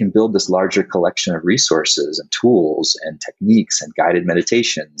we can build this larger collection of resources and tools and techniques and guided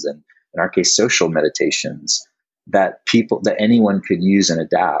meditations and, in our case, social meditations that anyone could use and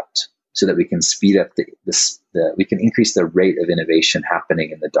adapt, so that we can speed up we can increase the rate of innovation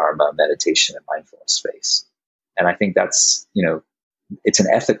happening in the Dharma, meditation, and mindfulness space. And I think that's, it's an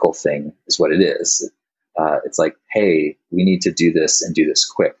ethical thing, is what it is. It's like, hey, we need to do this and do this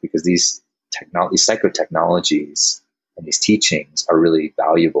quick, because these psychotechnologies and these teachings are really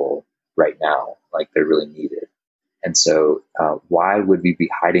valuable right now. Like they're really needed. And so why would we be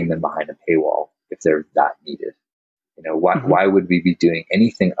hiding them behind a paywall if they're that needed? Why would we be doing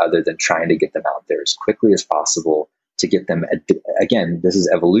anything other than trying to get them out there as quickly as possible, to get them, again, this is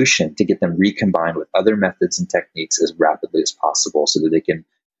evolution, to get them recombined with other methods and techniques as rapidly as possible, so that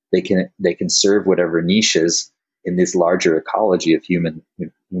they can serve whatever niches in this larger ecology of human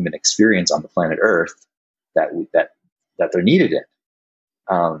experience on the planet Earth that they're needed in.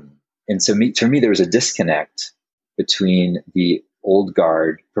 And so to me, there was a disconnect between the old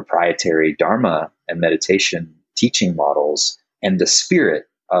guard proprietary Dharma and meditation teaching models and the spirit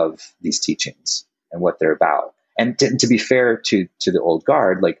of these teachings and what they're about. And to be fair to the old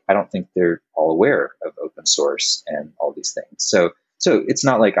guard, like, I don't think they're all aware of open source and all these things. So it's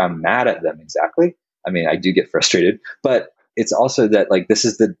not like I'm mad at them exactly. I mean, I do get frustrated, but it's also that, like, this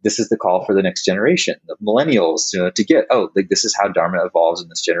is the call for the next generation, the millennials, to get, this is how Dharma evolves in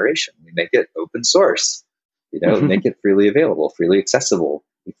this generation. We make it open source, make it freely available, freely accessible,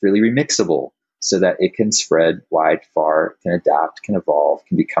 freely remixable, so that it can spread wide, far, can adapt, can evolve,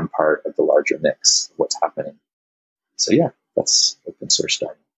 can become part of the larger mix of what's happening. So yeah, that's open source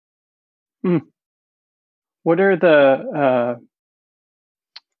Dharma. What are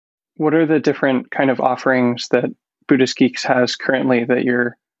the different kind of offerings that Buddhist Geeks has currently that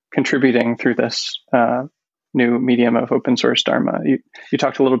you're contributing through this new medium of open source Dharma? You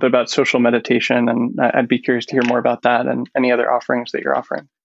talked a little bit about social meditation, and I'd be curious to hear more about that and any other offerings that you're offering.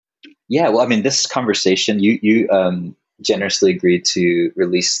 Yeah, well, I mean, this conversation, you generously agreed to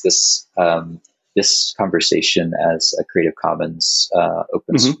release this conversation as a Creative Commons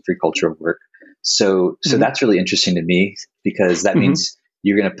open free culture work. So that's really interesting to me, because that means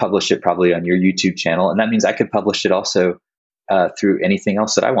you're going to publish it probably on your YouTube channel, and that means I could publish it also through anything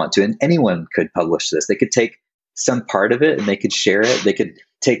else that I want to. And anyone could publish this. They could take some part of it and they could share it. They could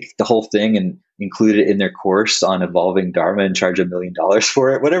take the whole thing and include it in their course on evolving Dharma and charge $1 million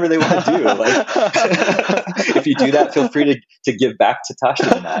for it, whatever they want to do. Like, if you do that, feel free to give back to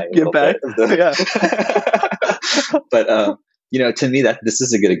Tasshin and I. Give back. But, to me, that this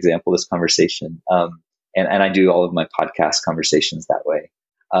is a good example of this conversation. And I do all of my podcast conversations that way.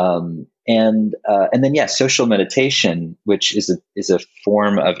 And then, social meditation, which is a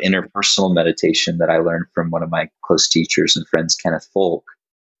form of interpersonal meditation that I learned from one of my close teachers and friends, Kenneth Folk.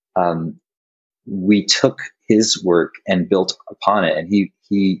 We took his work and built upon it, and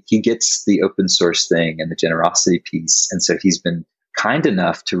he gets the open source thing and the generosity piece. And so he's been kind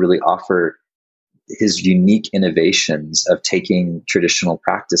enough to really offer his unique innovations of taking traditional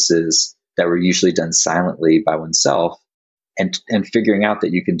practices that were usually done silently by oneself and figuring out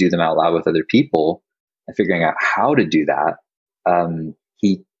that you can do them out loud with other people, and figuring out how to do that.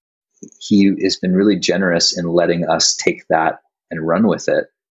 He has been really generous in letting us take that and run with it.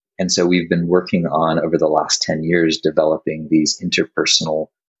 And so we've been working on, over the last 10 years, developing these interpersonal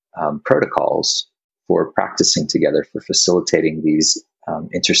protocols for practicing together, for facilitating these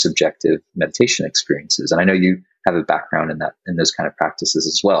intersubjective meditation experiences. And I know you have a background in those kind of practices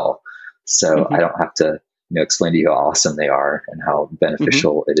as well. So I don't have to explain to you how awesome they are and how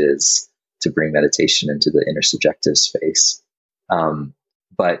beneficial it is to bring meditation into the intersubjective space.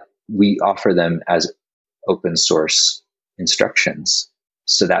 But we offer them as open source instructions.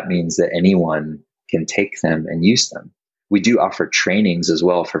 So that means that anyone can take them and use them. We do offer trainings as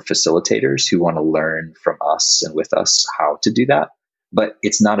well for facilitators who want to learn from us and with us how to do that. But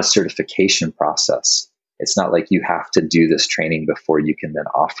it's not a certification process. It's not like you have to do this training before you can then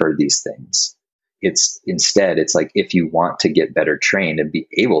offer these things. Instead, it's like, if you want to get better trained and be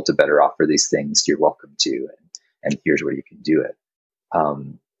able to better offer these things, you're welcome to, and here's where you can do it.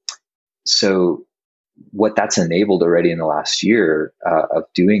 So what that's enabled already in the last year of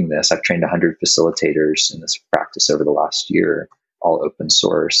doing this, I've trained 100 facilitators in this practice over the last year, all open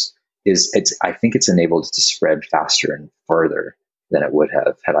source, I think it's enabled it to spread faster and further than it would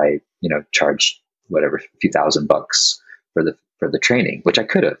have had I, charged whatever, a few $1,000 for the training, which I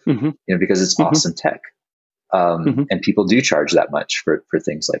could have, because it's awesome tech. And people do charge that much for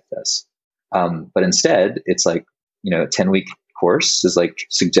things like this. But instead, it's like, a 10-week course is like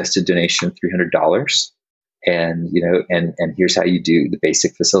suggested donation $300, and here's how you do the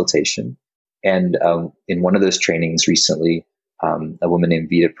basic facilitation. And in one of those trainings recently, a woman named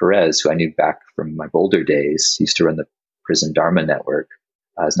Vita Perez, who I knew back from my Boulder days, used to run the Prison Dharma Network,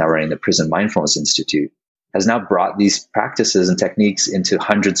 is now running the Prison Mindfulness Institute, has now brought these practices and techniques into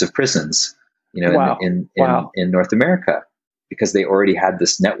hundreds of prisons, in North America, because they already had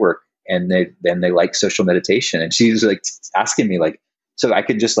this network, and they like social meditation. And she was like asking me, like, so I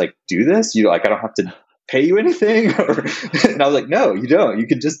could just like do this? I don't have to pay you anything? And I was like, no, you don't. You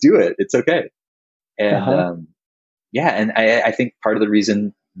can just do it. It's okay. And and I think part of the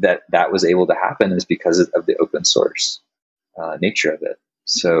reason that was able to happen is because of the open source nature of it.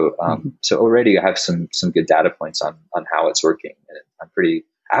 So so already I have some good data points on how it's working, and I'm pretty.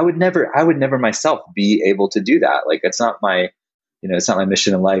 I would never myself be able to do that. Like, it's not my, it's not my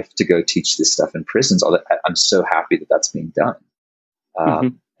mission in life to go teach this stuff in prisons. All that, I'm so happy that that's being done.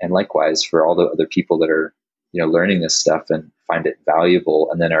 And likewise for all the other people that are, learning this stuff and find it valuable,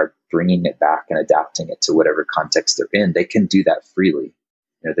 and then are bringing it back and adapting it to whatever context they're in. They can do that freely.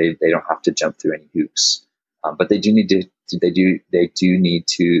 They don't have to jump through any hoops, but they do need to. They do need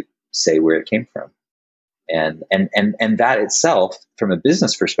to say where it came from, and that itself, from a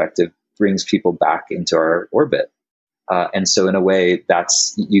business perspective, brings people back into our orbit. And so, in a way,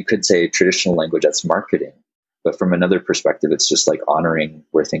 that's, you could say, traditional language, that's marketing. But from another perspective, it's just like honoring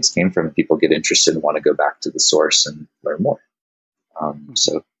where things came from, and people get interested and want to go back to the source and learn more.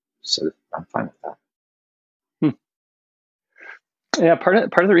 So I'm fine with that. Yeah, part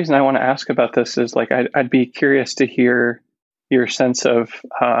of the reason I want to ask about this is, like, I'd be curious to hear your sense of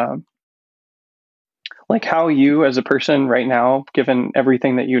like how you as a person right now, given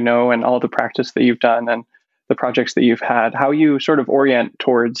everything that you know and all the practice that you've done and the projects that you've had, how you sort of orient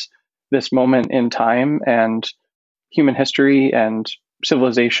towards this moment in time and human history and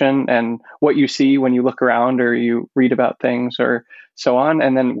civilization, and what you see when you look around or you read about things or so on,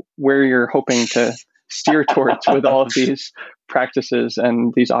 and then where you're hoping to steer towards with all of these practices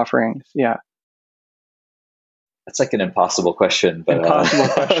and these offerings. Yeah. That's like an impossible question, but impossible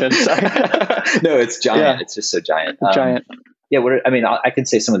question. Sorry. No, it's giant. Yeah. It's just so giant. Giant. Yeah. I can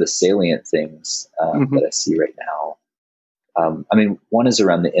say some of the salient things that I see right now. One is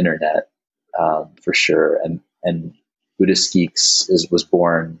around the internet, for sure. And Buddhist Geeks was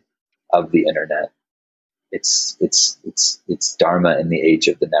born of the internet. It's Dharma in the age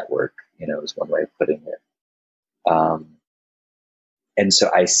of the network, is one way of putting it. And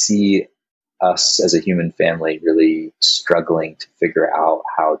so I see us as a human family really struggling to figure out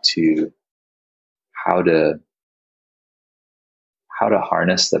how to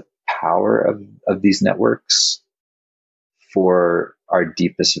harness the power of these networks for our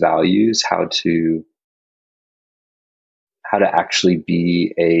deepest values, how to actually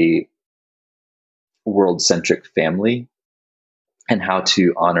be a world-centric family, and how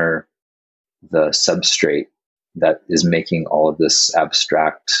to honor the substrate that is making all of this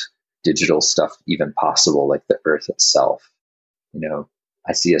abstract digital stuff even possible, like the earth itself.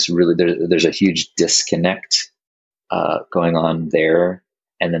 I see us really, there's a huge disconnect going on there.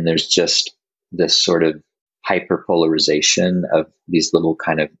 And then there's just this sort of hyperpolarization of these little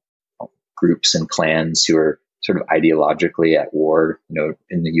kind of groups and clans who are sort of ideologically at war.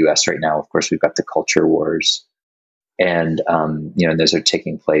 In the US right now, of course, we've got the culture wars. And, and those are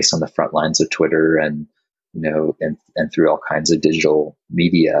taking place on the front lines of Twitter and through all kinds of digital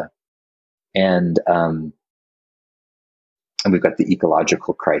media. And we've got the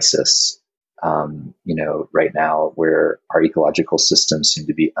ecological crisis, right now, where our ecological systems seem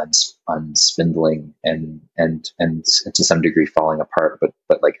to be unspindling and to some degree falling apart,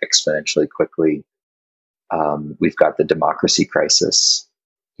 but like exponentially quickly. We've got the democracy crisis,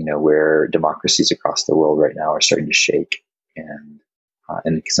 where democracies across the world right now are starting to shake and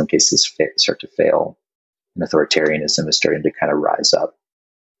in some cases start to fail. And authoritarianism is starting to kind of rise up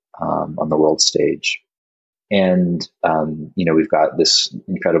on the world stage. And, we've got this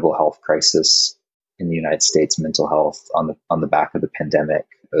incredible health crisis in the United States, mental health on the back of the pandemic.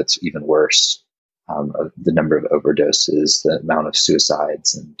 It's even worse. The number of overdoses, the amount of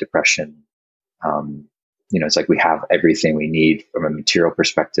suicides and depression. It's like we have everything we need from a material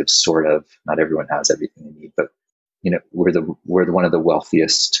perspective, sort of. Not everyone has everything they need, but, we're one of the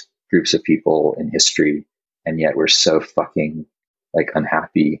wealthiest groups of people in history. And yet we're so fucking like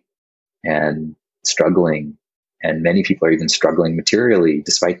unhappy and struggling. And many people are even struggling materially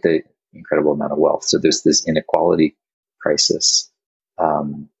despite the incredible amount of wealth. So there's this inequality crisis.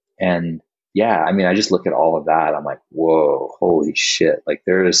 And yeah, I just look at all of that. I'm like, whoa, holy shit. Like,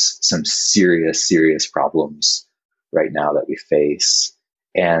 there's some serious, serious problems right now that we face.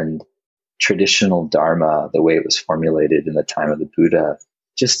 And traditional Dharma, the way it was formulated in the time of the Buddha,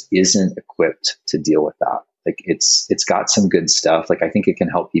 just isn't equipped to deal with that. Like, it's got some good stuff. Like, I think it can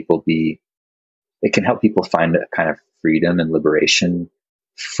help people find a kind of freedom and liberation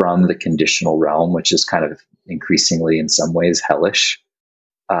from the conditional realm, which is kind of increasingly in some ways hellish.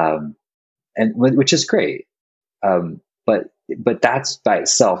 And which is great. But that's by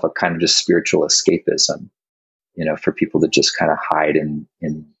itself a kind of just spiritual escapism, for people to just kind of hide in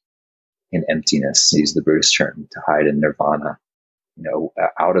in emptiness, use the Buddhist term, to hide in nirvana,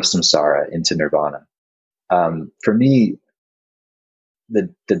 out of samsara into nirvana. For me,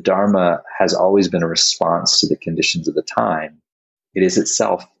 the Dharma has always been a response to the conditions of the time. It is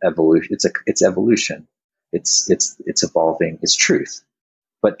itself evolution. It's evolution. It's evolving. It's truth.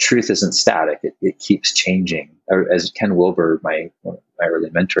 But truth isn't static. It keeps changing. Or as Ken Wilber, my early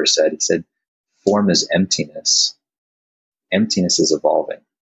mentor, said, he said, form is emptiness. Emptiness is evolving,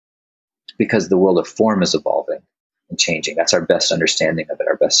 because the world of form is evolving and changing. That's our best understanding of it,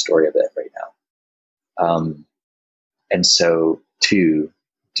 our best story of it right now. And so too,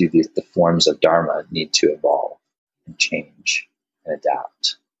 do the forms of Dharma need to evolve and change and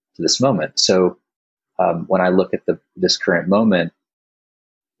adapt to this moment. So when I look at this current moment,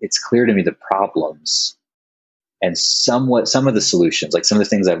 it's clear to me the problems and some of the solutions, like some of the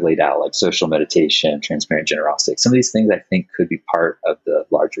things I've laid out, like social meditation, transparent generosity. Some of these things I think could be part of the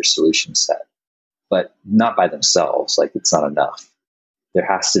larger solution set, but not by themselves. Like, it's not enough. There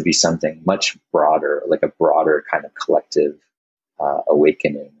has to be something much broader, like a broader kind of collective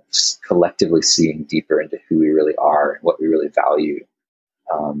awakening, collectively seeing deeper into who we really are and what we really value,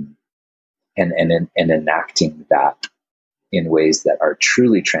 and enacting that in ways that are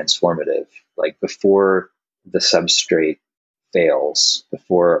truly transformative. Like, before the substrate fails,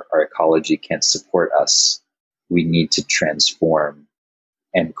 before our ecology can't support us, we need to transform,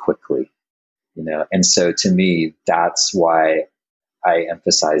 and quickly, And so to me, that's why I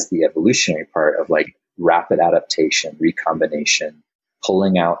emphasize the evolutionary part of, like, rapid adaptation, recombination,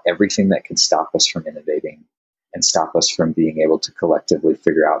 pulling out everything that can stop us from innovating and stop us from being able to collectively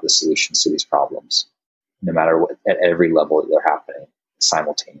figure out the solutions to these problems, no matter what, at every level that they're happening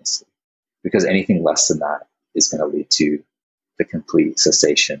simultaneously. Because anything less than that is going to lead to the complete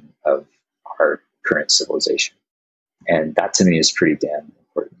cessation of our current civilization. And that, to me, is pretty damn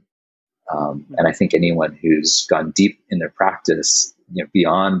important. And I think anyone who's gone deep in their practice,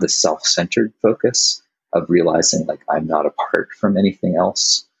 beyond the self-centered focus of realizing, like, I'm not apart from anything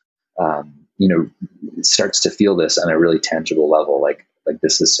else, starts to feel this on a really tangible level. Like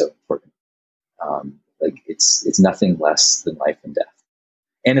this is so important. Like, it's nothing less than life and death,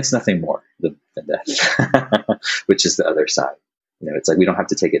 and it's nothing more than death, which is the other side. It's like, we don't have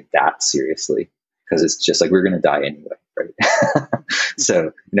to take it that seriously, because it's just like, we're going to die anyway, right?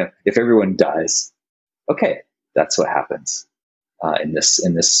 So, if everyone dies, okay, that's what happens in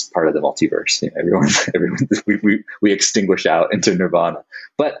this part of the multiverse. Everyone, we extinguish out into nirvana.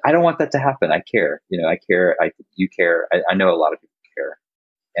 But I don't want that to happen. I care. I care. You care. I know a lot of people care,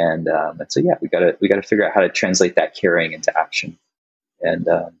 and so yeah, we gotta figure out how to translate that caring into action. And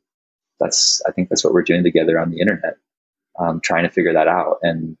I think that's what we're doing together on the internet, trying to figure that out.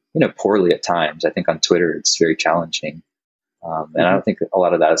 And poorly at times. I think on Twitter it's very challenging. And I don't think a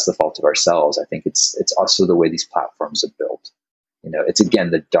lot of that is the fault of ourselves. I think it's also the way these platforms are built. It's,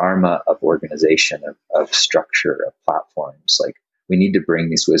 again, the Dharma of organization, of structure, of platforms. Like, we need to bring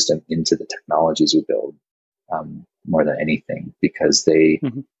these wisdom into the technologies we build, more than anything, because they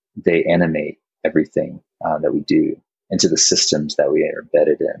animate everything that we do, into the systems that we are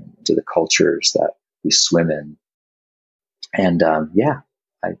embedded in, into the cultures that we swim in. And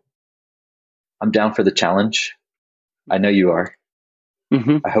I'm down for the challenge. I know you are.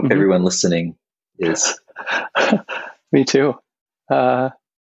 I hope everyone listening is. Me too.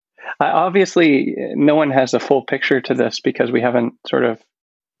 Obviously, no one has a full picture to this, because we haven't sort of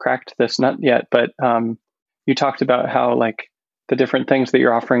cracked this nut yet. But you talked about how, like, the different things that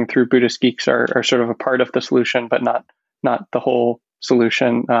you're offering through Buddhist Geeks are sort of a part of the solution, but not the whole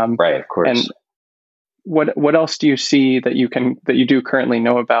solution. Right, of course. And what else do you see that you do currently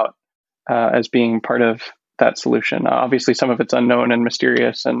know about as being part of that solution? Obviously, some of it's unknown and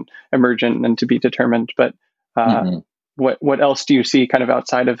mysterious and emergent and to be determined. But what else do you see kind of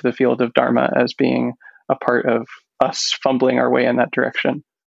outside of the field of Dharma as being a part of us fumbling our way in that direction?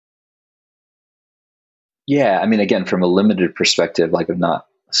 Yeah, I mean, again, from a limited perspective, like, of not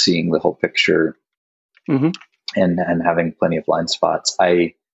seeing the whole picture, and having plenty of blind spots,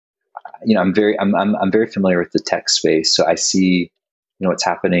 I'm very familiar with the tech space, so I see what's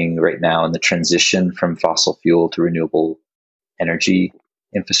happening right now in the transition from fossil fuel to renewable energy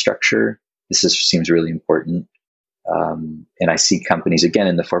infrastructure. Seems really important. And I see companies, again,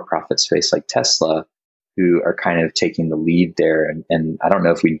 in the for-profit space, like Tesla, who are kind of taking the lead there. And I don't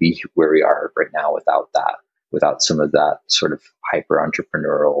know if we'd be where we are right now without some of that sort of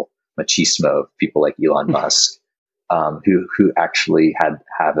hyper-entrepreneurial machismo of people like Elon Musk, who actually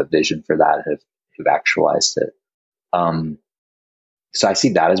have a vision for that, who've actualized it. So I see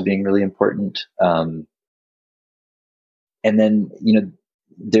that as being really important. And then,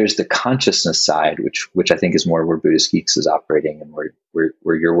 there's the consciousness side, which I think is more where Buddhist Geeks is operating, and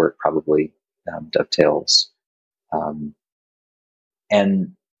where your work probably dovetails. Um,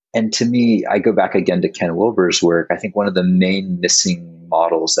 and and to me, I go back again to Ken Wilber's work. I think one of the main missing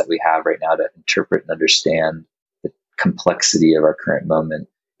models that we have right now to interpret and understand the complexity of our current moment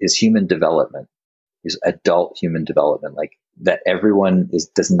is human development, is adult human development. Like that everyone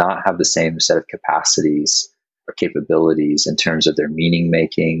does not have the same set of capacities or capabilities in terms of their meaning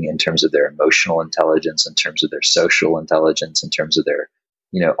making, in terms of their emotional intelligence, in terms of their social intelligence, in terms of their,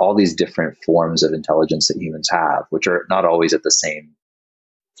 all these different forms of intelligence that humans have, which are not always at the same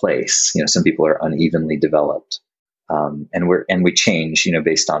place. Some people are unevenly developed, and we change,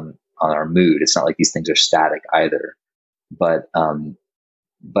 based on our mood. It's not like these things are static either, but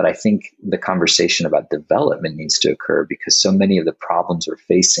I think the conversation about development needs to occur, because so many of the problems we're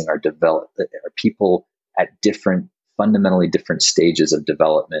facing are people at fundamentally different stages of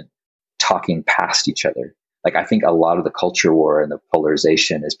development talking past each other. Like, I think a lot of the culture war and the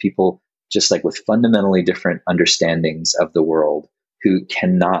polarization is people just like with fundamentally different understandings of the world who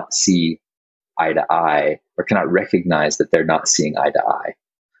cannot see eye to eye, or cannot recognize that they're not seeing eye to eye.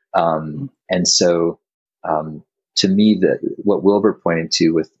 And so, to me, what Wilber pointed to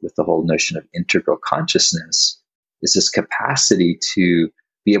with the whole notion of integral consciousness is this capacity to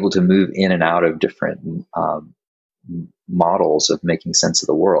be able to move in and out of different models of making sense of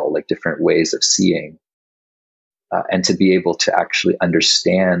the world, like different ways of seeing, and to be able to actually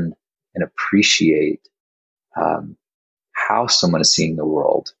understand and appreciate how someone is seeing the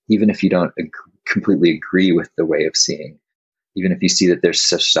world, even if you don't completely agree with the way of seeing, even if you see that there's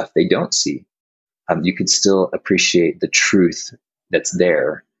such stuff they don't see. You can still appreciate the truth that's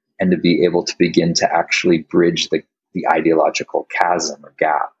there, and to be able to begin to actually bridge the ideological chasm or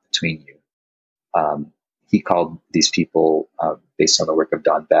gap between you. He called these people, based on the work of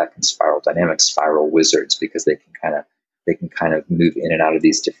Don Beck and spiral dynamics, spiral wizards, because they can kind of move in and out of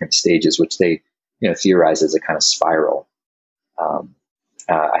these different stages, which they theorize as a kind of spiral.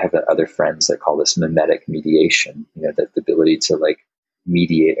 I have other friends that call this mimetic mediation, the ability to like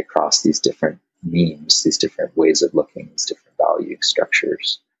mediate across these different memes, these different ways of looking, these different value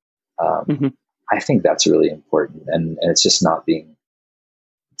structures. I think that's really important, and it's just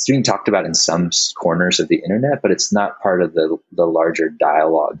it's being talked about in some corners of the internet, but it's not part of the larger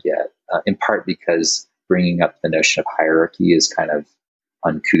dialogue yet, in part because bringing up the notion of hierarchy is kind of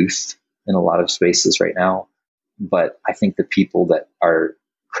uncouth in a lot of spaces right now. But I think the people that are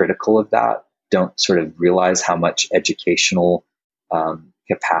critical of that don't sort of realize how much educational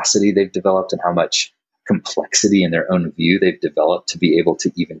capacity they've developed, and how much complexity in their own view they've developed to be able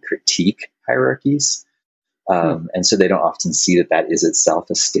to even critique hierarchies. And so they don't often see that is itself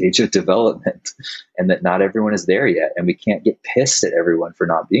a stage of development, and that not everyone is there yet. And we can't get pissed at everyone for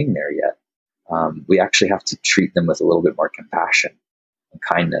not being there yet. We actually have to treat them with a little bit more compassion and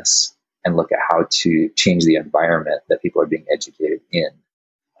kindness, and look at how to change the environment that people are being educated in.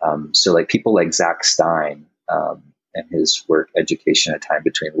 So like people like Zach Stein, and his work, Education: A Time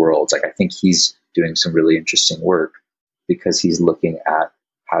Between Worlds, like I think he's doing some really interesting work, because he's looking at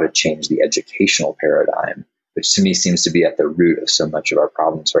how to change the educational paradigm, which to me seems to be at the root of so much of our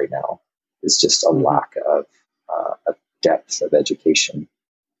problems right now, is just a lack of depth of education.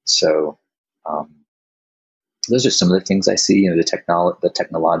 So those are some of the things I see, the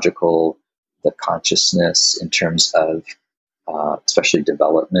technological, the consciousness in terms of especially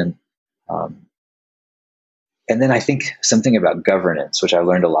development. And then I think something about governance, which I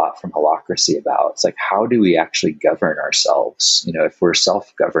learned a lot from Holacracy about. It's like, how do we actually govern ourselves? If we're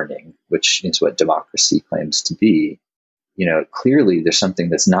self-governing, which is what democracy claims to be, clearly there's something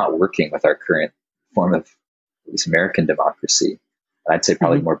that's not working with our current form of, at least American democracy. And I'd say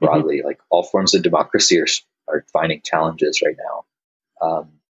probably more broadly, like all forms of democracy are finding challenges right now.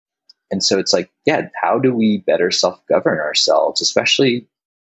 And so it's like, how do we better self-govern ourselves, especially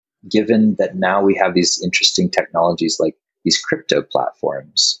given that now we have these interesting technologies like these crypto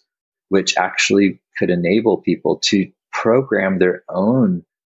platforms, which actually could enable people to program their own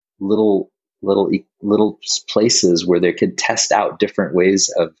little places where they could test out different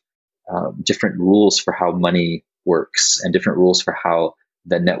ways of different rules for how money works, and different rules for how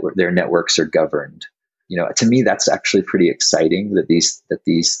their networks are governed. To me, that's actually pretty exciting that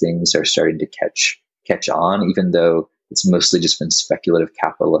these things are starting to catch on, even though it's mostly just been speculative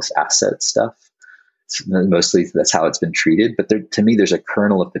capitalist asset stuff. Mostly that's how it's been treated. But to me, there's a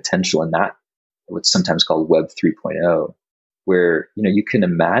kernel of potential in that, what's sometimes called Web 3.0, where you can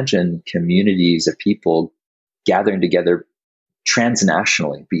imagine communities of people gathering together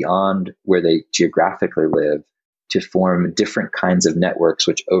transnationally beyond where they geographically live to form different kinds of networks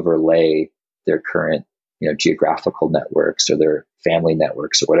which overlay their current, geographical networks or their family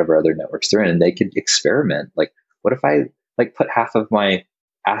networks or whatever other networks they're in. And they could experiment. Like, what if I put half of my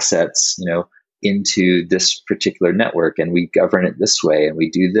assets, into this particular network, and we govern it this way, and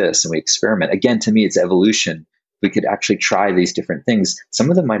we do this, and we experiment. Again, to me, it's evolution. We could actually try these different things. Some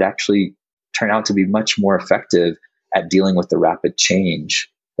of them might actually turn out to be much more effective at dealing with the rapid change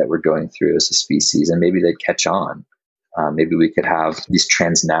that we're going through as a species, and maybe they'd catch on. Maybe we could have these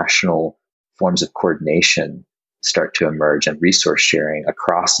transnational forms of coordination start to emerge, and resource sharing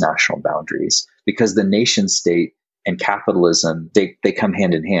across national boundaries, because the nation state and capitalism, they come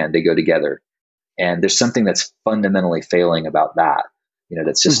hand in hand, they go together. And there's something that's fundamentally failing about that,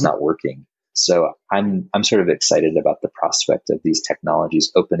 that's just not working. So I'm sort of excited about the prospect of these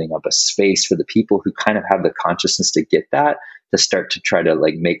technologies opening up a space for the people who kind of have the consciousness to get that, to start to try to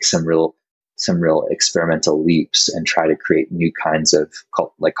make some real experimental leaps and try to create new kinds of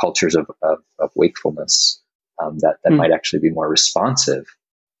cultures of wakefulness that might actually be more responsive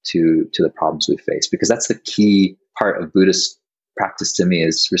to the problems we face. Because that's the key part of Buddhist practice to me,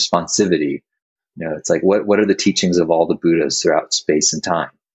 is responsivity. It's like, what are the teachings of all the Buddhas throughout space and time?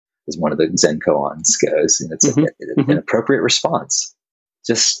 As one of the Zen koans goes, and it's an appropriate response,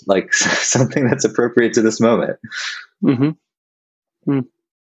 just like something that's appropriate to this moment.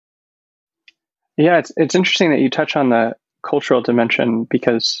 Yeah, it's interesting that you touch on the cultural dimension,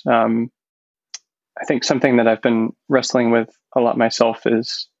 because I think something that I've been wrestling with a lot myself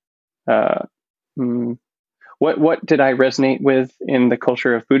is what did I resonate with in the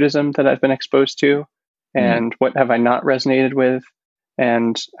culture of Buddhism that I've been exposed to, and what have I not resonated with?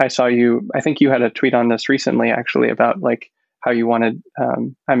 And I think you had a tweet on this recently, actually, about how you wanted,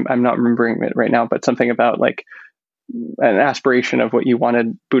 I'm not remembering it right now, but something about an aspiration of what you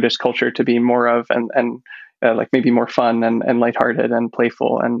wanted Buddhist culture to be more of, and maybe more fun and lighthearted and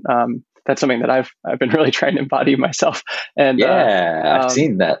playful. And that's something that I've been really trying to embody myself. And I've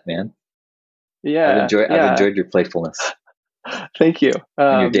seen that, man. Yeah, I've enjoyed your playfulness. Thank you.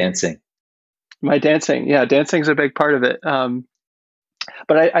 And your dancing. My dancing, dancing's a big part of it.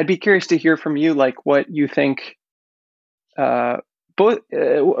 But I'd be curious to hear from you, what you think. What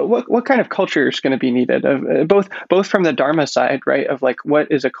kind of culture is going to be needed? Both from the Dharma side, right? Of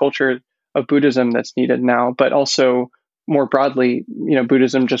what is a culture of Buddhism that's needed now, but also more broadly,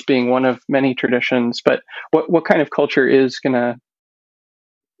 Buddhism just being one of many traditions. But what kind of culture is going to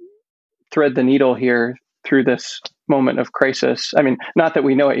thread the needle here through this moment of crisis? I mean, not that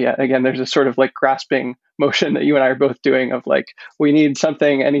we know it yet. Again, there's a sort of grasping motion that you and I are both doing of we need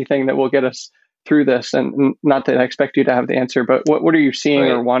anything that will get us through this. And not that I expect you to have the answer, but what are you seeing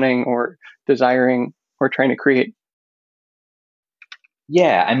or wanting or desiring or trying to create?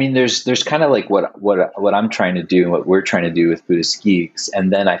 Yeah, I mean, there's kind of what I'm trying to do and what we're trying to do with Buddhist Geeks,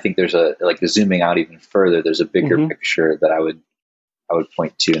 and then I think there's a zooming out even further. There's a bigger picture that I would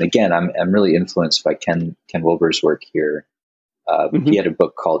point to. And again, I'm really influenced by Ken Wilber's work here. He had a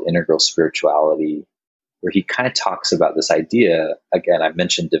book called Integral Spirituality, where he kind of talks about this idea. Again, I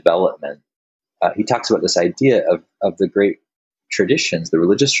mentioned development. He talks about this idea of the great traditions, the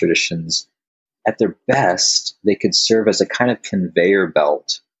religious traditions. At their best, they could serve as a kind of conveyor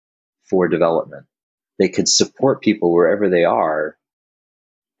belt for development. They could support people wherever they are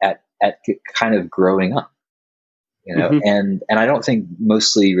at kind of growing up. And I don't think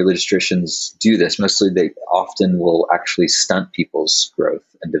mostly religious traditions do this. Mostly they often will actually stunt people's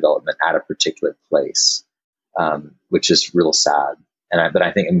growth and development at a particular place, which is real sad. But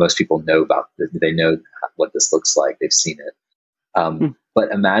I think most people know they know what this looks like. They've seen it. But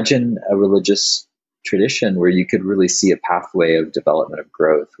imagine a religious tradition where you could really see a pathway of development, of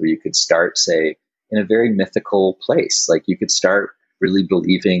growth, where you could start, say, in a very mythical place. You could start really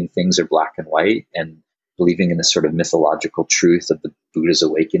believing things are black and white, and believing in the sort of mythological truth of the Buddha's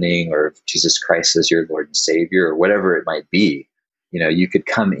awakening, or of Jesus Christ as your Lord and Savior, or whatever it might be. You could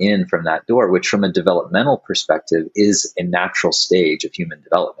come in from that door, which from a developmental perspective is a natural stage of human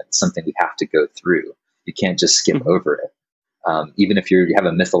development. It's something we have to go through. You can't just skip over it. Even if you have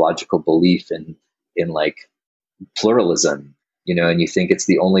a mythological belief in pluralism, and you think it's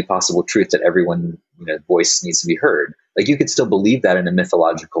the only possible truth that everyone, voice needs to be heard. You could still believe that in a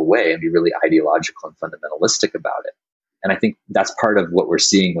mythological way and be really ideological and fundamentalistic about it. And I think that's part of what we're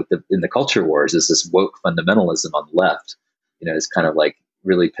seeing in the culture wars, is this woke fundamentalism on the left, is kind of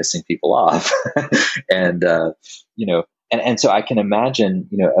really pissing people off. And so I can imagine,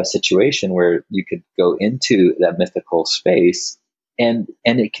 a situation where you could go into that mythical space, and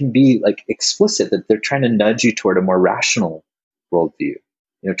it can be explicit that they're trying to nudge you toward a more rational worldview,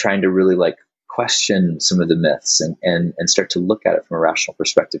 trying to really question some of the myths and start to look at it from a rational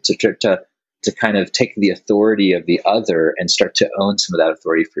perspective, to kind of take the authority of the other and start to own some of that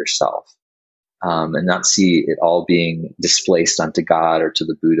authority for yourself, and not see it all being displaced onto God or to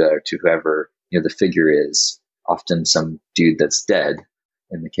the Buddha or to whoever, the figure is, often some dude that's dead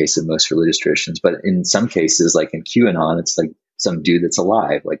in the case of most religious traditions. But in some cases, like in QAnon, it's like some dude that's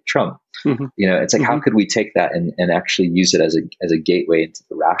alive, like Trump. Mm-hmm. It's like, how could we take that and actually use it as a gateway into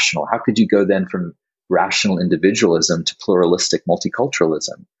the rational? How could you go then from rational individualism to pluralistic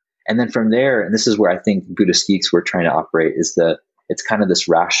multiculturalism? And then from there, and this is where I think Buddhist geeks were trying to operate, it's kind of this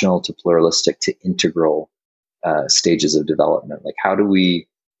rational to pluralistic to integral stages of development. Like, how do we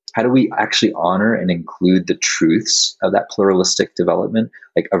actually honor and include the truths of that pluralistic development,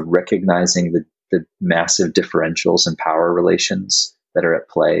 like of recognizing the massive differentials in power relations that are at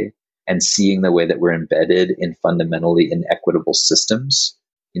play, and seeing the way that we're embedded in fundamentally inequitable systems,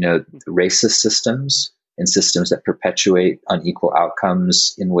 racist systems, and systems that perpetuate unequal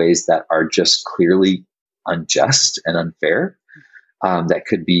outcomes in ways that are just clearly unjust and unfair, that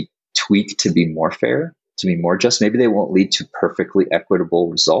could be tweaked to be more fair, to be more just. Maybe they won't lead to perfectly equitable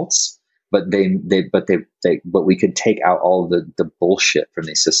results, but we could take out all the bullshit from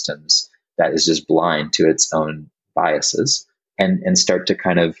these systems that is just blind to its own biases, and start to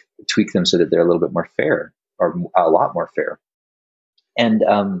kind of tweak them so that they're a little bit more fair, or a lot more fair. And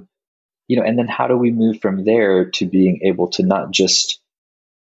and then how do we move from there to being able to not just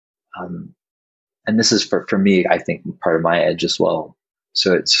and this is for me, I think, part of my edge as well.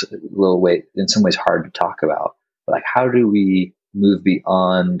 So it's a little way, in some ways, hard to talk about. But like, how do we move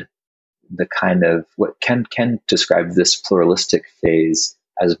beyond the kind of what Ken described this pluralistic phase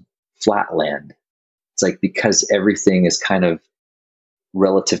as flatland? It's like, because everything is kind of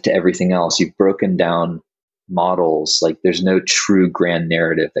relative to everything else, you've broken down models. Like, there's no true grand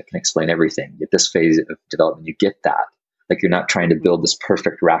narrative that can explain everything. At this phase of development, you get that. Like, you're not trying to build this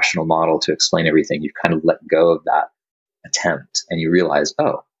perfect rational model to explain everything. You kind of let go of that attempt, and you realize,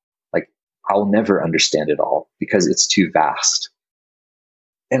 oh, like, I'll never understand it all because it's too vast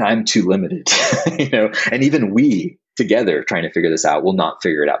and I'm too limited. And even we together trying to figure this out will not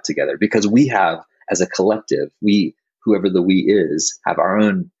figure it out together, because we have, as a collective, whoever the we is, have our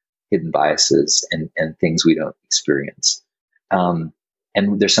own hidden biases and things we don't experience. And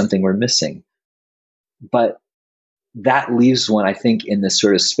there's something we're missing. But that leaves one, I think, in this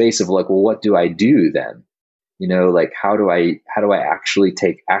sort of space of like, well, what do I do then? Like, how do I actually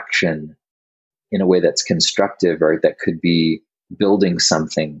take action in a way that's constructive, or that could be building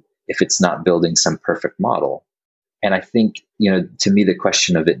something, if it's not building some perfect model? And I think, to me, the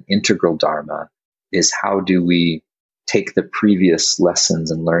question of an integral Dharma is, how do we take the previous lessons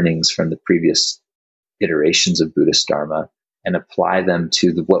and learnings from the previous iterations of Buddhist Dharma and apply them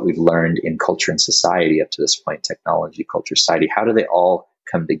to what we've learned in culture and society up to this point, technology, culture, society? How do they all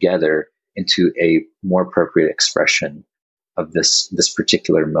come together into a more appropriate expression of this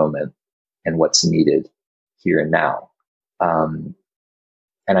particular moment and what's needed here and now?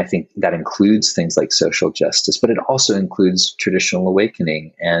 And I think that includes things like social justice, but it also includes traditional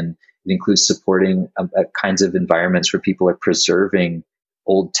awakening, and it includes supporting kinds of environments where people are preserving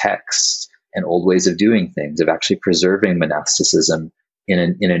old texts and old ways of doing things, of actually preserving monasticism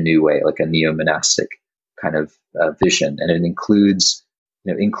in a new way, like a neo-monastic kind of vision. And it includes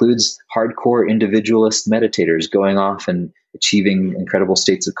hardcore individualist meditators going off and achieving incredible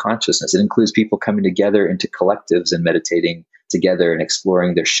states of consciousness. It includes people coming together into collectives and meditating together and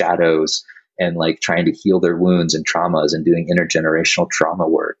exploring their shadows and like trying to heal their wounds and traumas and doing intergenerational trauma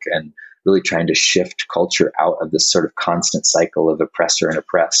work and really trying to shift culture out of this sort of constant cycle of oppressor and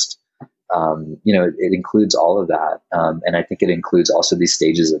oppressed. It includes all of that. And I think it includes also these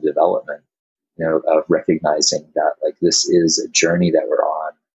stages of development, of recognizing that like this is a journey that we're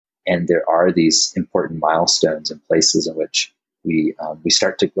on, and there are these important milestones and places in which we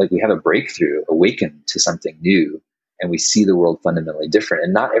start to, like, we have a breakthrough, awaken to something new, and we see the world fundamentally different.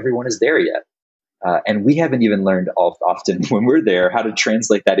 And not everyone is there yet. And we haven't even learned often when we're there how to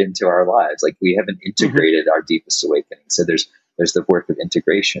translate that into our lives. Like, we haven't integrated our deepest awakening. So there's the work of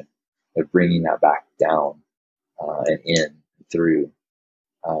integration, of bringing that back down and in through.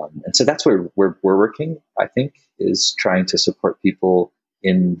 And so that's where we're working, I think, is trying to support people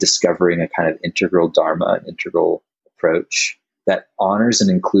in discovering a kind of integral Dharma, an integral approach that honors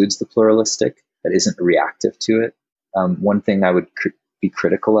and includes the pluralistic, that isn't reactive to it. One thing I would be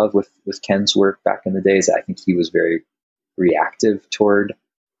critical of with Ken's work back in the days, I think he was very reactive toward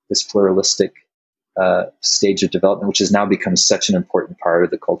this pluralistic stage of development, which has now become such an important part of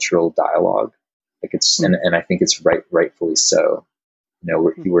the cultural dialogue. Like, it's and I think it's rightfully so.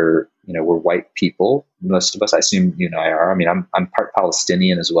 we're white people. Most of us, I assume you and I are. I mean, I'm part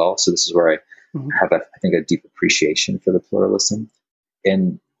Palestinian as well, so this is where I have, I think, a deep appreciation for the pluralism.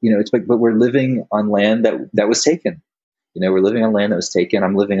 And it's like, but we're living on land that was taken. We're living on land that was taken.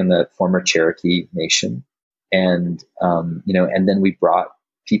 I'm living in the former Cherokee Nation, and and then we brought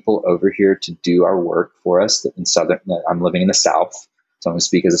people over here to do our work for us. I'm living in the South, so I'm going to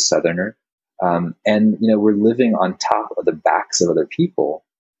speak as a Southerner. And we're living on top of the backs of other people,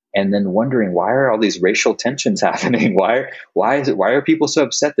 and then wondering, why are all these racial tensions happening? Why are people so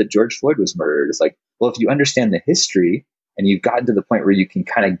upset that George Floyd was murdered? It's like, well, if you understand the history and you've gotten to the point where you can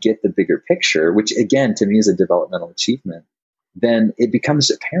kind of get the bigger picture, which again to me is a developmental achievement, then it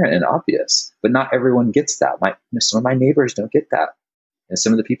becomes apparent and obvious. But not everyone gets that. Some of my neighbors don't get that, and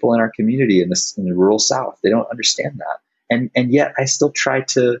some of the people in our community in the rural South, they don't understand that. And yet I still try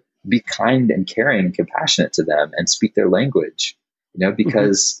to be kind and caring and compassionate to them and speak their language,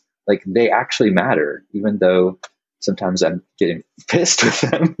 because like they actually matter, even though sometimes I'm getting pissed with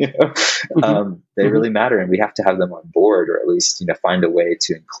them, they really matter, and we have to have them on board, or at least, find a way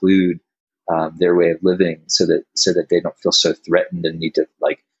to include their way of living so that they don't feel so threatened and need to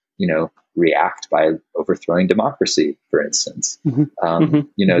react by overthrowing democracy, for instance.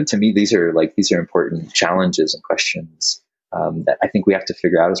 To me, these are important challenges and questions that I think we have to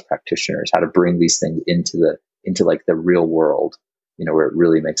figure out as practitioners, how to bring these things into the real world, where it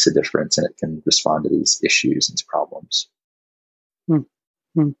really makes a difference and it can respond to these issues and problems.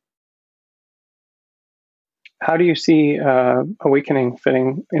 Mm-hmm. How do you see awakening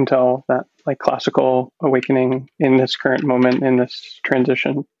fitting into all that, like classical awakening in this current moment, in this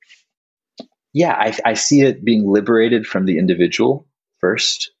transition? Yeah, I see it being liberated from the individual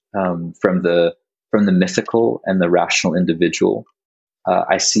first, from the mythical and the rational individual.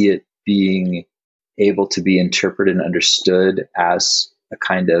 I see it being able to be interpreted and understood as a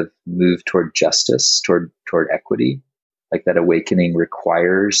kind of move toward justice, toward equity. Like that awakening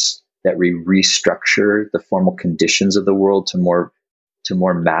requires that we restructure the formal conditions of the world to more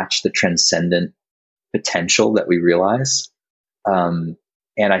match the transcendent potential that we realize.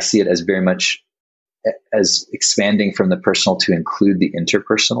 And I see it as very much as expanding from the personal to include the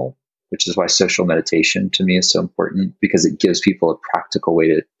interpersonal, which is why social meditation to me is so important, because it gives people a practical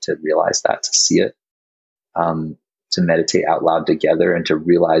way to realize that, to see it, to meditate out loud together and to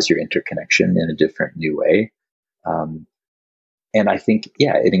realize your interconnection in a different new way. And I think,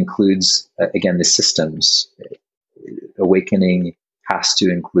 it includes, again, the systems. Awakening has to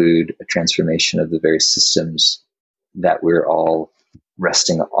include a transformation of the very systems that we're all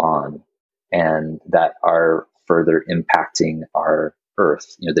resting on and that are further impacting our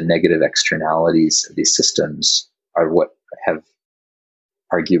Earth. The negative externalities of these systems are what have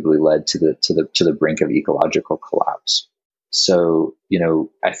arguably led to the brink of ecological collapse. So,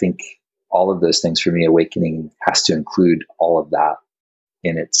 I think all of those things, for me, awakening has to include all of that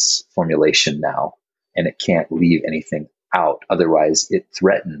in its formulation now, and it can't leave anything out. Otherwise, it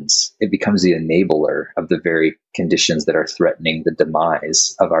becomes the enabler of the very conditions that are threatening the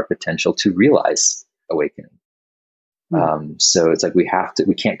demise of our potential to realize awakening. So it's like we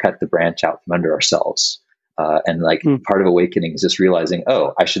can't cut the branch out from under ourselves. Part of awakening is just realizing,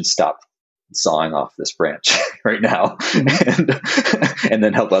 I should stop sawing off this branch right now, and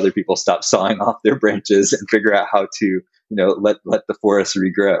then help other people stop sawing off their branches and figure out how to, let the forest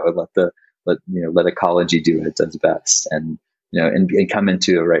regrow and let ecology do what it does best, and come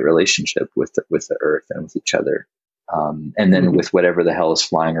into a right relationship with the earth and with each other, and then with whatever the hell is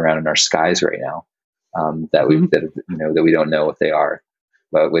flying around in our skies right now, that we don't know what they are,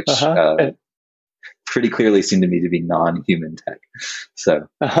 but which pretty clearly seem to me to be non-human tech. So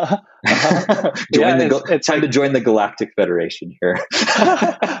it's time to join the Galactic Federation here.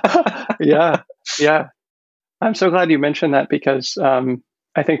 Yeah. I'm so glad you mentioned that, because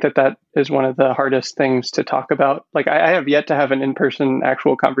I think that is one of the hardest things to talk about. Like I have yet to have an in-person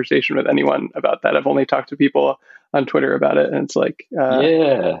actual conversation with anyone about that. I've only talked to people on Twitter about it. And it's like,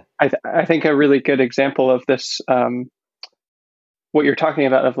 I think a really good example of this, what you're talking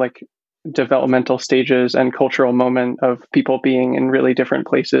about, of like developmental stages and cultural moment of people being in really different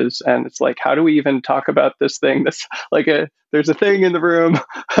places, and it's like, how do we even talk about this thing? This there's a thing in the room.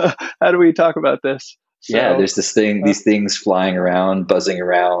 How do we talk about this? So, there's this thing, these things flying around, buzzing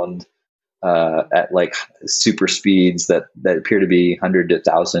around at like super speeds that appear to be 100 to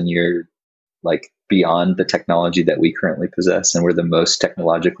 1,000 year beyond the technology that we currently possess, and we're the most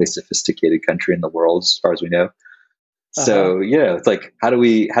technologically sophisticated country in the world as far as we know. So it's like, how do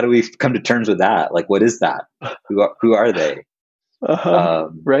we come to terms with that? Like, what is that? Who are they?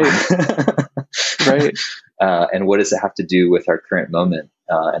 Right. And what does it have to do with our current moment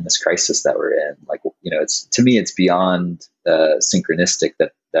and this crisis that we're in? Like, it's, to me, it's beyond synchronistic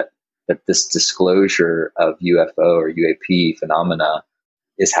that this disclosure of UFO or UAP phenomena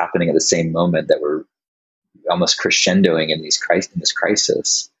is happening at the same moment that we're almost crescendoing in this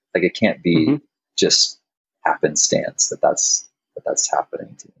crisis. Like, it can't be just happenstance that's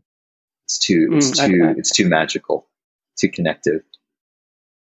happening to me. It's too magical, too connective.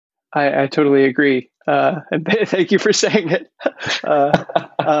 I totally agree. And thank you for saying it.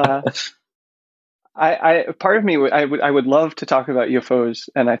 I part of me, I would love to talk about UFOs,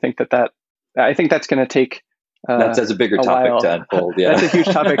 and I think that's going to take that's a bigger topic to unfold. Yeah, that's a huge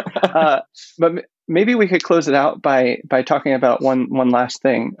topic. But maybe we could close it out by talking about one last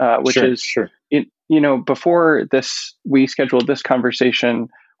thing, which is before we scheduled this conversation,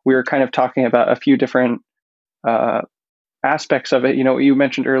 we were kind of talking about a few different aspects of it. You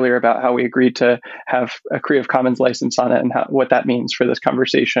mentioned earlier about how we agreed to have a Creative Commons license on it and what that means for this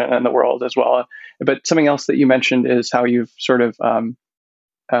conversation and the world as well. But something else that you mentioned is how you've sort of, and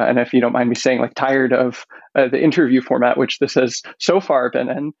if you don't mind me saying, like, tired of the interview format, which this has so far been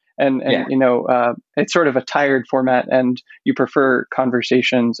in, and it's sort of a tired format, and you prefer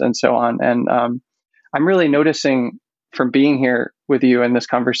conversations and so on. And I'm really noticing from being here with you in this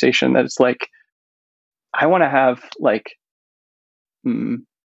conversation that it's like, I want to have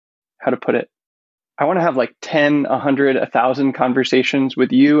how to put it? I want to have 10, 100, 1,000 conversations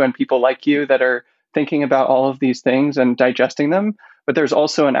with you and people like you that are thinking about all of these things and digesting them. But there's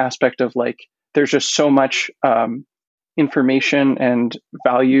also an aspect of there's just so much information and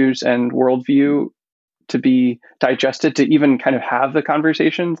values and worldview to be digested to even kind of have the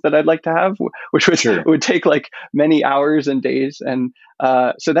conversations that I'd like to have, which would take many hours and days. And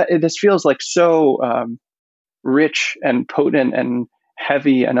so this feels so rich and potent and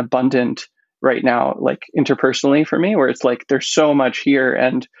heavy and abundant right now, interpersonally for me, where it's there's so much here.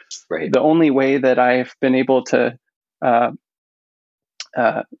 And the only way that I've been able to, I'm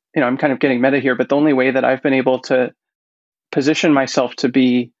kind of getting meta here, but the only way that I've been able to position myself to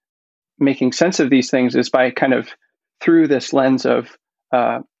be making sense of these things is by kind of through this lens of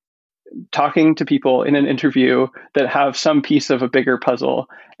talking to people in an interview that have some piece of a bigger puzzle,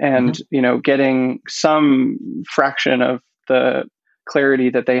 and getting some fraction of the clarity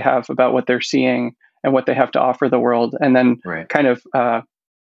that they have about what they're seeing and what they have to offer the world, and then kind of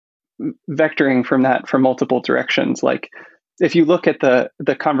vectoring from that from multiple directions. If you look at the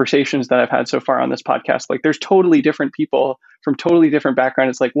conversations that I've had so far on this podcast, there's totally different people from totally different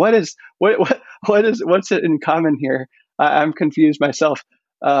backgrounds. It's what's it in common here? I'm confused myself.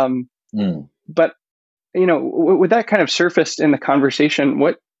 But with that kind of surfaced in the conversation,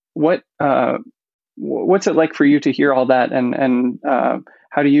 what's it like for you to hear all that, and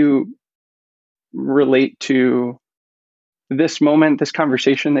how do you relate to this moment, this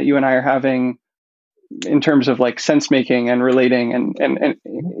conversation that you and I are having, in terms of sense making and relating and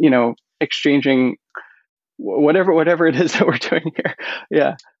exchanging whatever it is that we're doing here?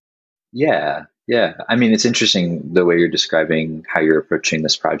 Yeah. I mean, it's interesting the way you're describing how you're approaching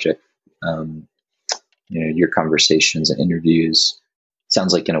this project. Your conversations and interviews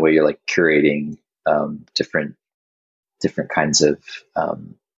sounds like, in a way, you're curating different kinds of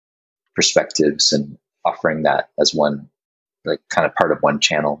perspectives and offering that as one, kind of part of one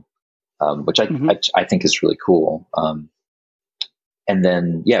channel, which I think is really cool. And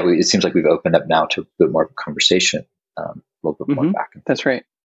then, it seems like we've opened up now to a bit more of a conversation, a little bit more back and forth. That's right.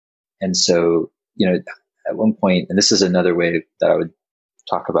 And so, at one point, and this is another way that I would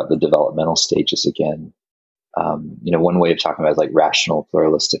talk about the developmental stages again. One way of talking about it is rational,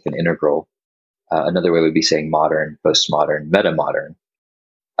 pluralistic, and integral. Another way would be saying modern, postmodern, metamodern.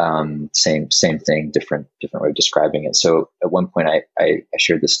 Same thing, different way of describing it. So at one point I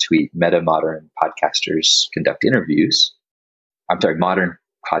shared this tweet: metamodern podcasters conduct interviews. Modern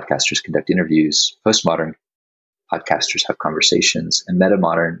podcasters conduct interviews. Postmodern podcasters have conversations, and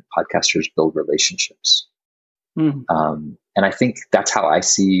metamodern podcasters build relationships. And I think that's how I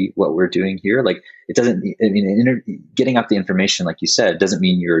see what we're doing here. It doesn't, getting out the information, like you said, doesn't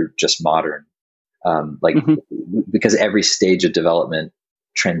mean you're just modern. Because every stage of development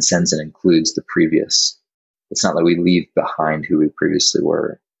transcends and includes the previous. It's not like we leave behind who we previously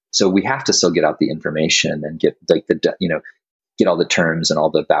were. So we have to still get out the information and get get all the terms and all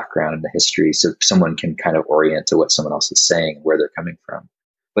the background and the history, so someone can kind of orient to what someone else is saying, where they're coming from.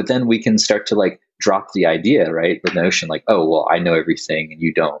 But then we can start to drop the idea, right? The notion oh, well, I know everything and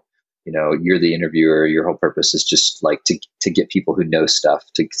you don't. You're the interviewer. Your whole purpose is just to get people who know stuff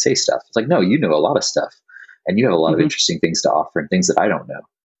to say stuff. It's no, you know a lot of stuff, and you have a lot of interesting things to offer and things that I don't know.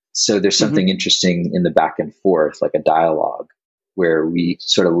 So there's something interesting in the back and forth, like a dialogue, where we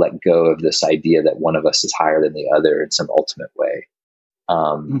sort of let go of this idea that one of us is higher than the other in some ultimate way.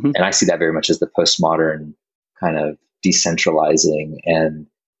 And I see that very much as the postmodern kind of decentralizing and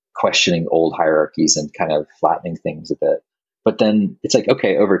questioning old hierarchies and kind of flattening things a bit. But then it's like,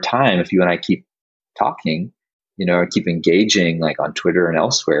 okay, over time, if you and I keep talking, or keep engaging like on Twitter and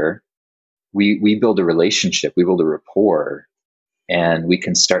elsewhere, we build a relationship, we build a rapport, and we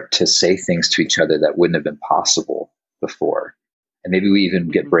can start to say things to each other that wouldn't have been possible before. And maybe we even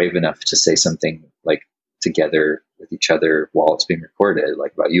get brave enough to say something like together with each other while it's being recorded,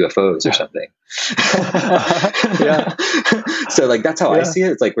 like about UFOs or something. So like, that's how I see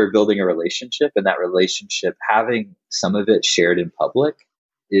it. It's like we're building a relationship, and that relationship, having some of it shared in public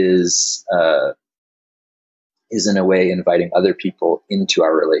is in a way inviting other people into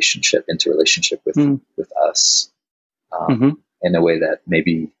our relationship, with us, in a way that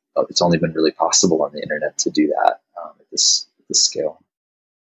maybe it's only been really possible on the internet to do that at this scale.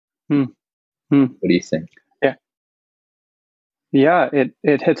 What do you think? Yeah, it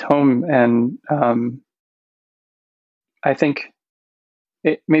hits home, and I think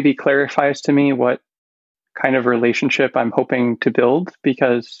it maybe clarifies to me what kind of relationship I'm hoping to build,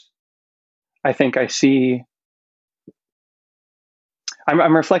 because I think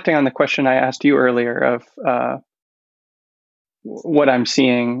I'm reflecting on the question I asked you earlier of what I'm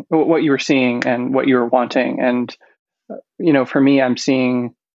seeing, what you were seeing, and what you were wanting. And, for me, I'm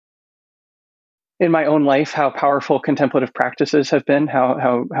seeing in my own life how powerful contemplative practices have been,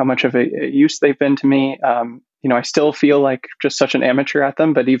 how much of a use they've been to me. I still feel like just such an amateur at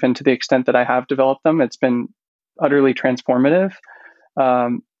them, but even to the extent that I have developed them, it's been utterly transformative.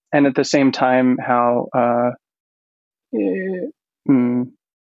 And at the same time, how and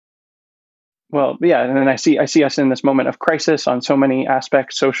then I see us in this moment of crisis on so many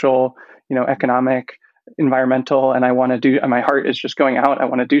aspects: social, economic, environmental, and my heart is just going out. I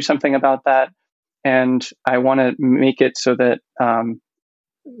want to do something about that, and I want to make it so that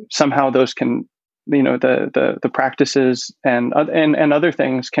somehow those can, the practices and other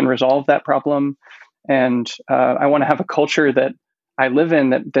things can resolve that problem. And I want to have a culture that I live in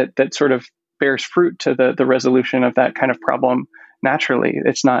that sort of bears fruit to the resolution of that kind of problem naturally.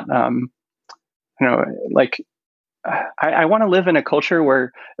 It's not I want to live in a culture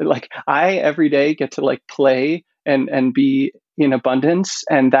where like I every day get to like play and be in abundance,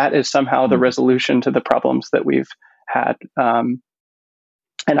 and that is somehow the resolution to the problems that we've had. And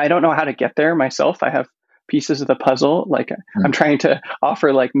I don't know how to get there myself. I have pieces of the puzzle. Like I'm trying to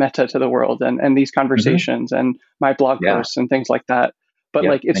offer like metta to the world and these conversations and my blog posts and things like that. But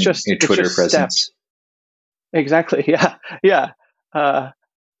like it's just your Twitter presence. Steps. Exactly. Yeah.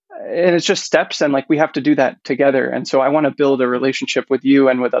 And it's just steps, and like we have to do that together. And so I want to build a relationship with you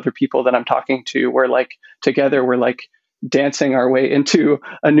and with other people that I'm talking to, where like together we're like dancing our way into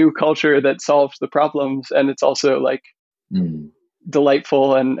a new culture that solves the problems, and it's also like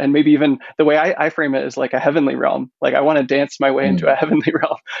delightful, and maybe even the way I frame it is like a heavenly realm. Like I want to dance my way into a heavenly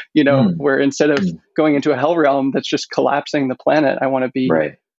realm, where instead of going into a hell realm that's just collapsing the planet, I want to be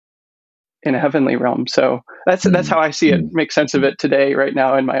in a heavenly realm. So that's how I see it, make sense of it today, right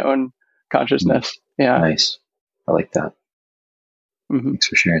now in my own consciousness. Yeah. Nice. I like that. Thanks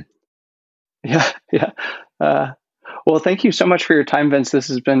for sharing. Yeah. Well, thank you so much for your time, Vince. This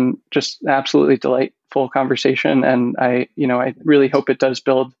has been just absolutely delightful conversation. And I really hope it does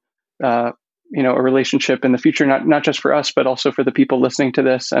build, a relationship in the future, not just for us, but also for the people listening to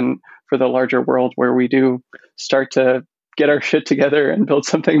this and for the larger world, where we do start to get our shit together and build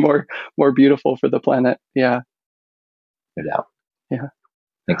something more beautiful for the planet. Yeah. No doubt. Yeah.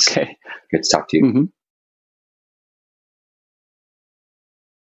 Thanks. Okay. Good to talk to you.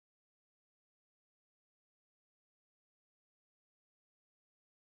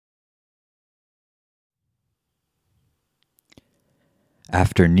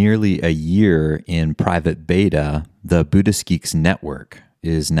 After nearly a year in private beta, the Buddhist Geeks Network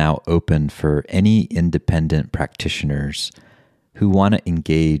is now open for any independent practitioners who want to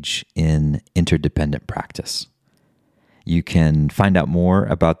engage in interdependent practice. You can find out more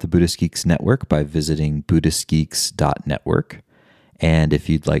about the Buddhist Geeks Network by visiting buddhistgeeks.network. And if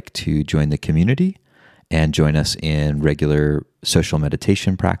you'd like to join the community and join us in regular social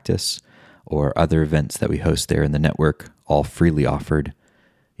meditation practice or other events that we host there in the network, all freely offered,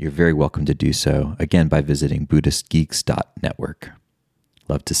 you're very welcome to do so, again, by visiting buddhistgeeks.network.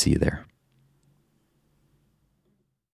 Love to see you there.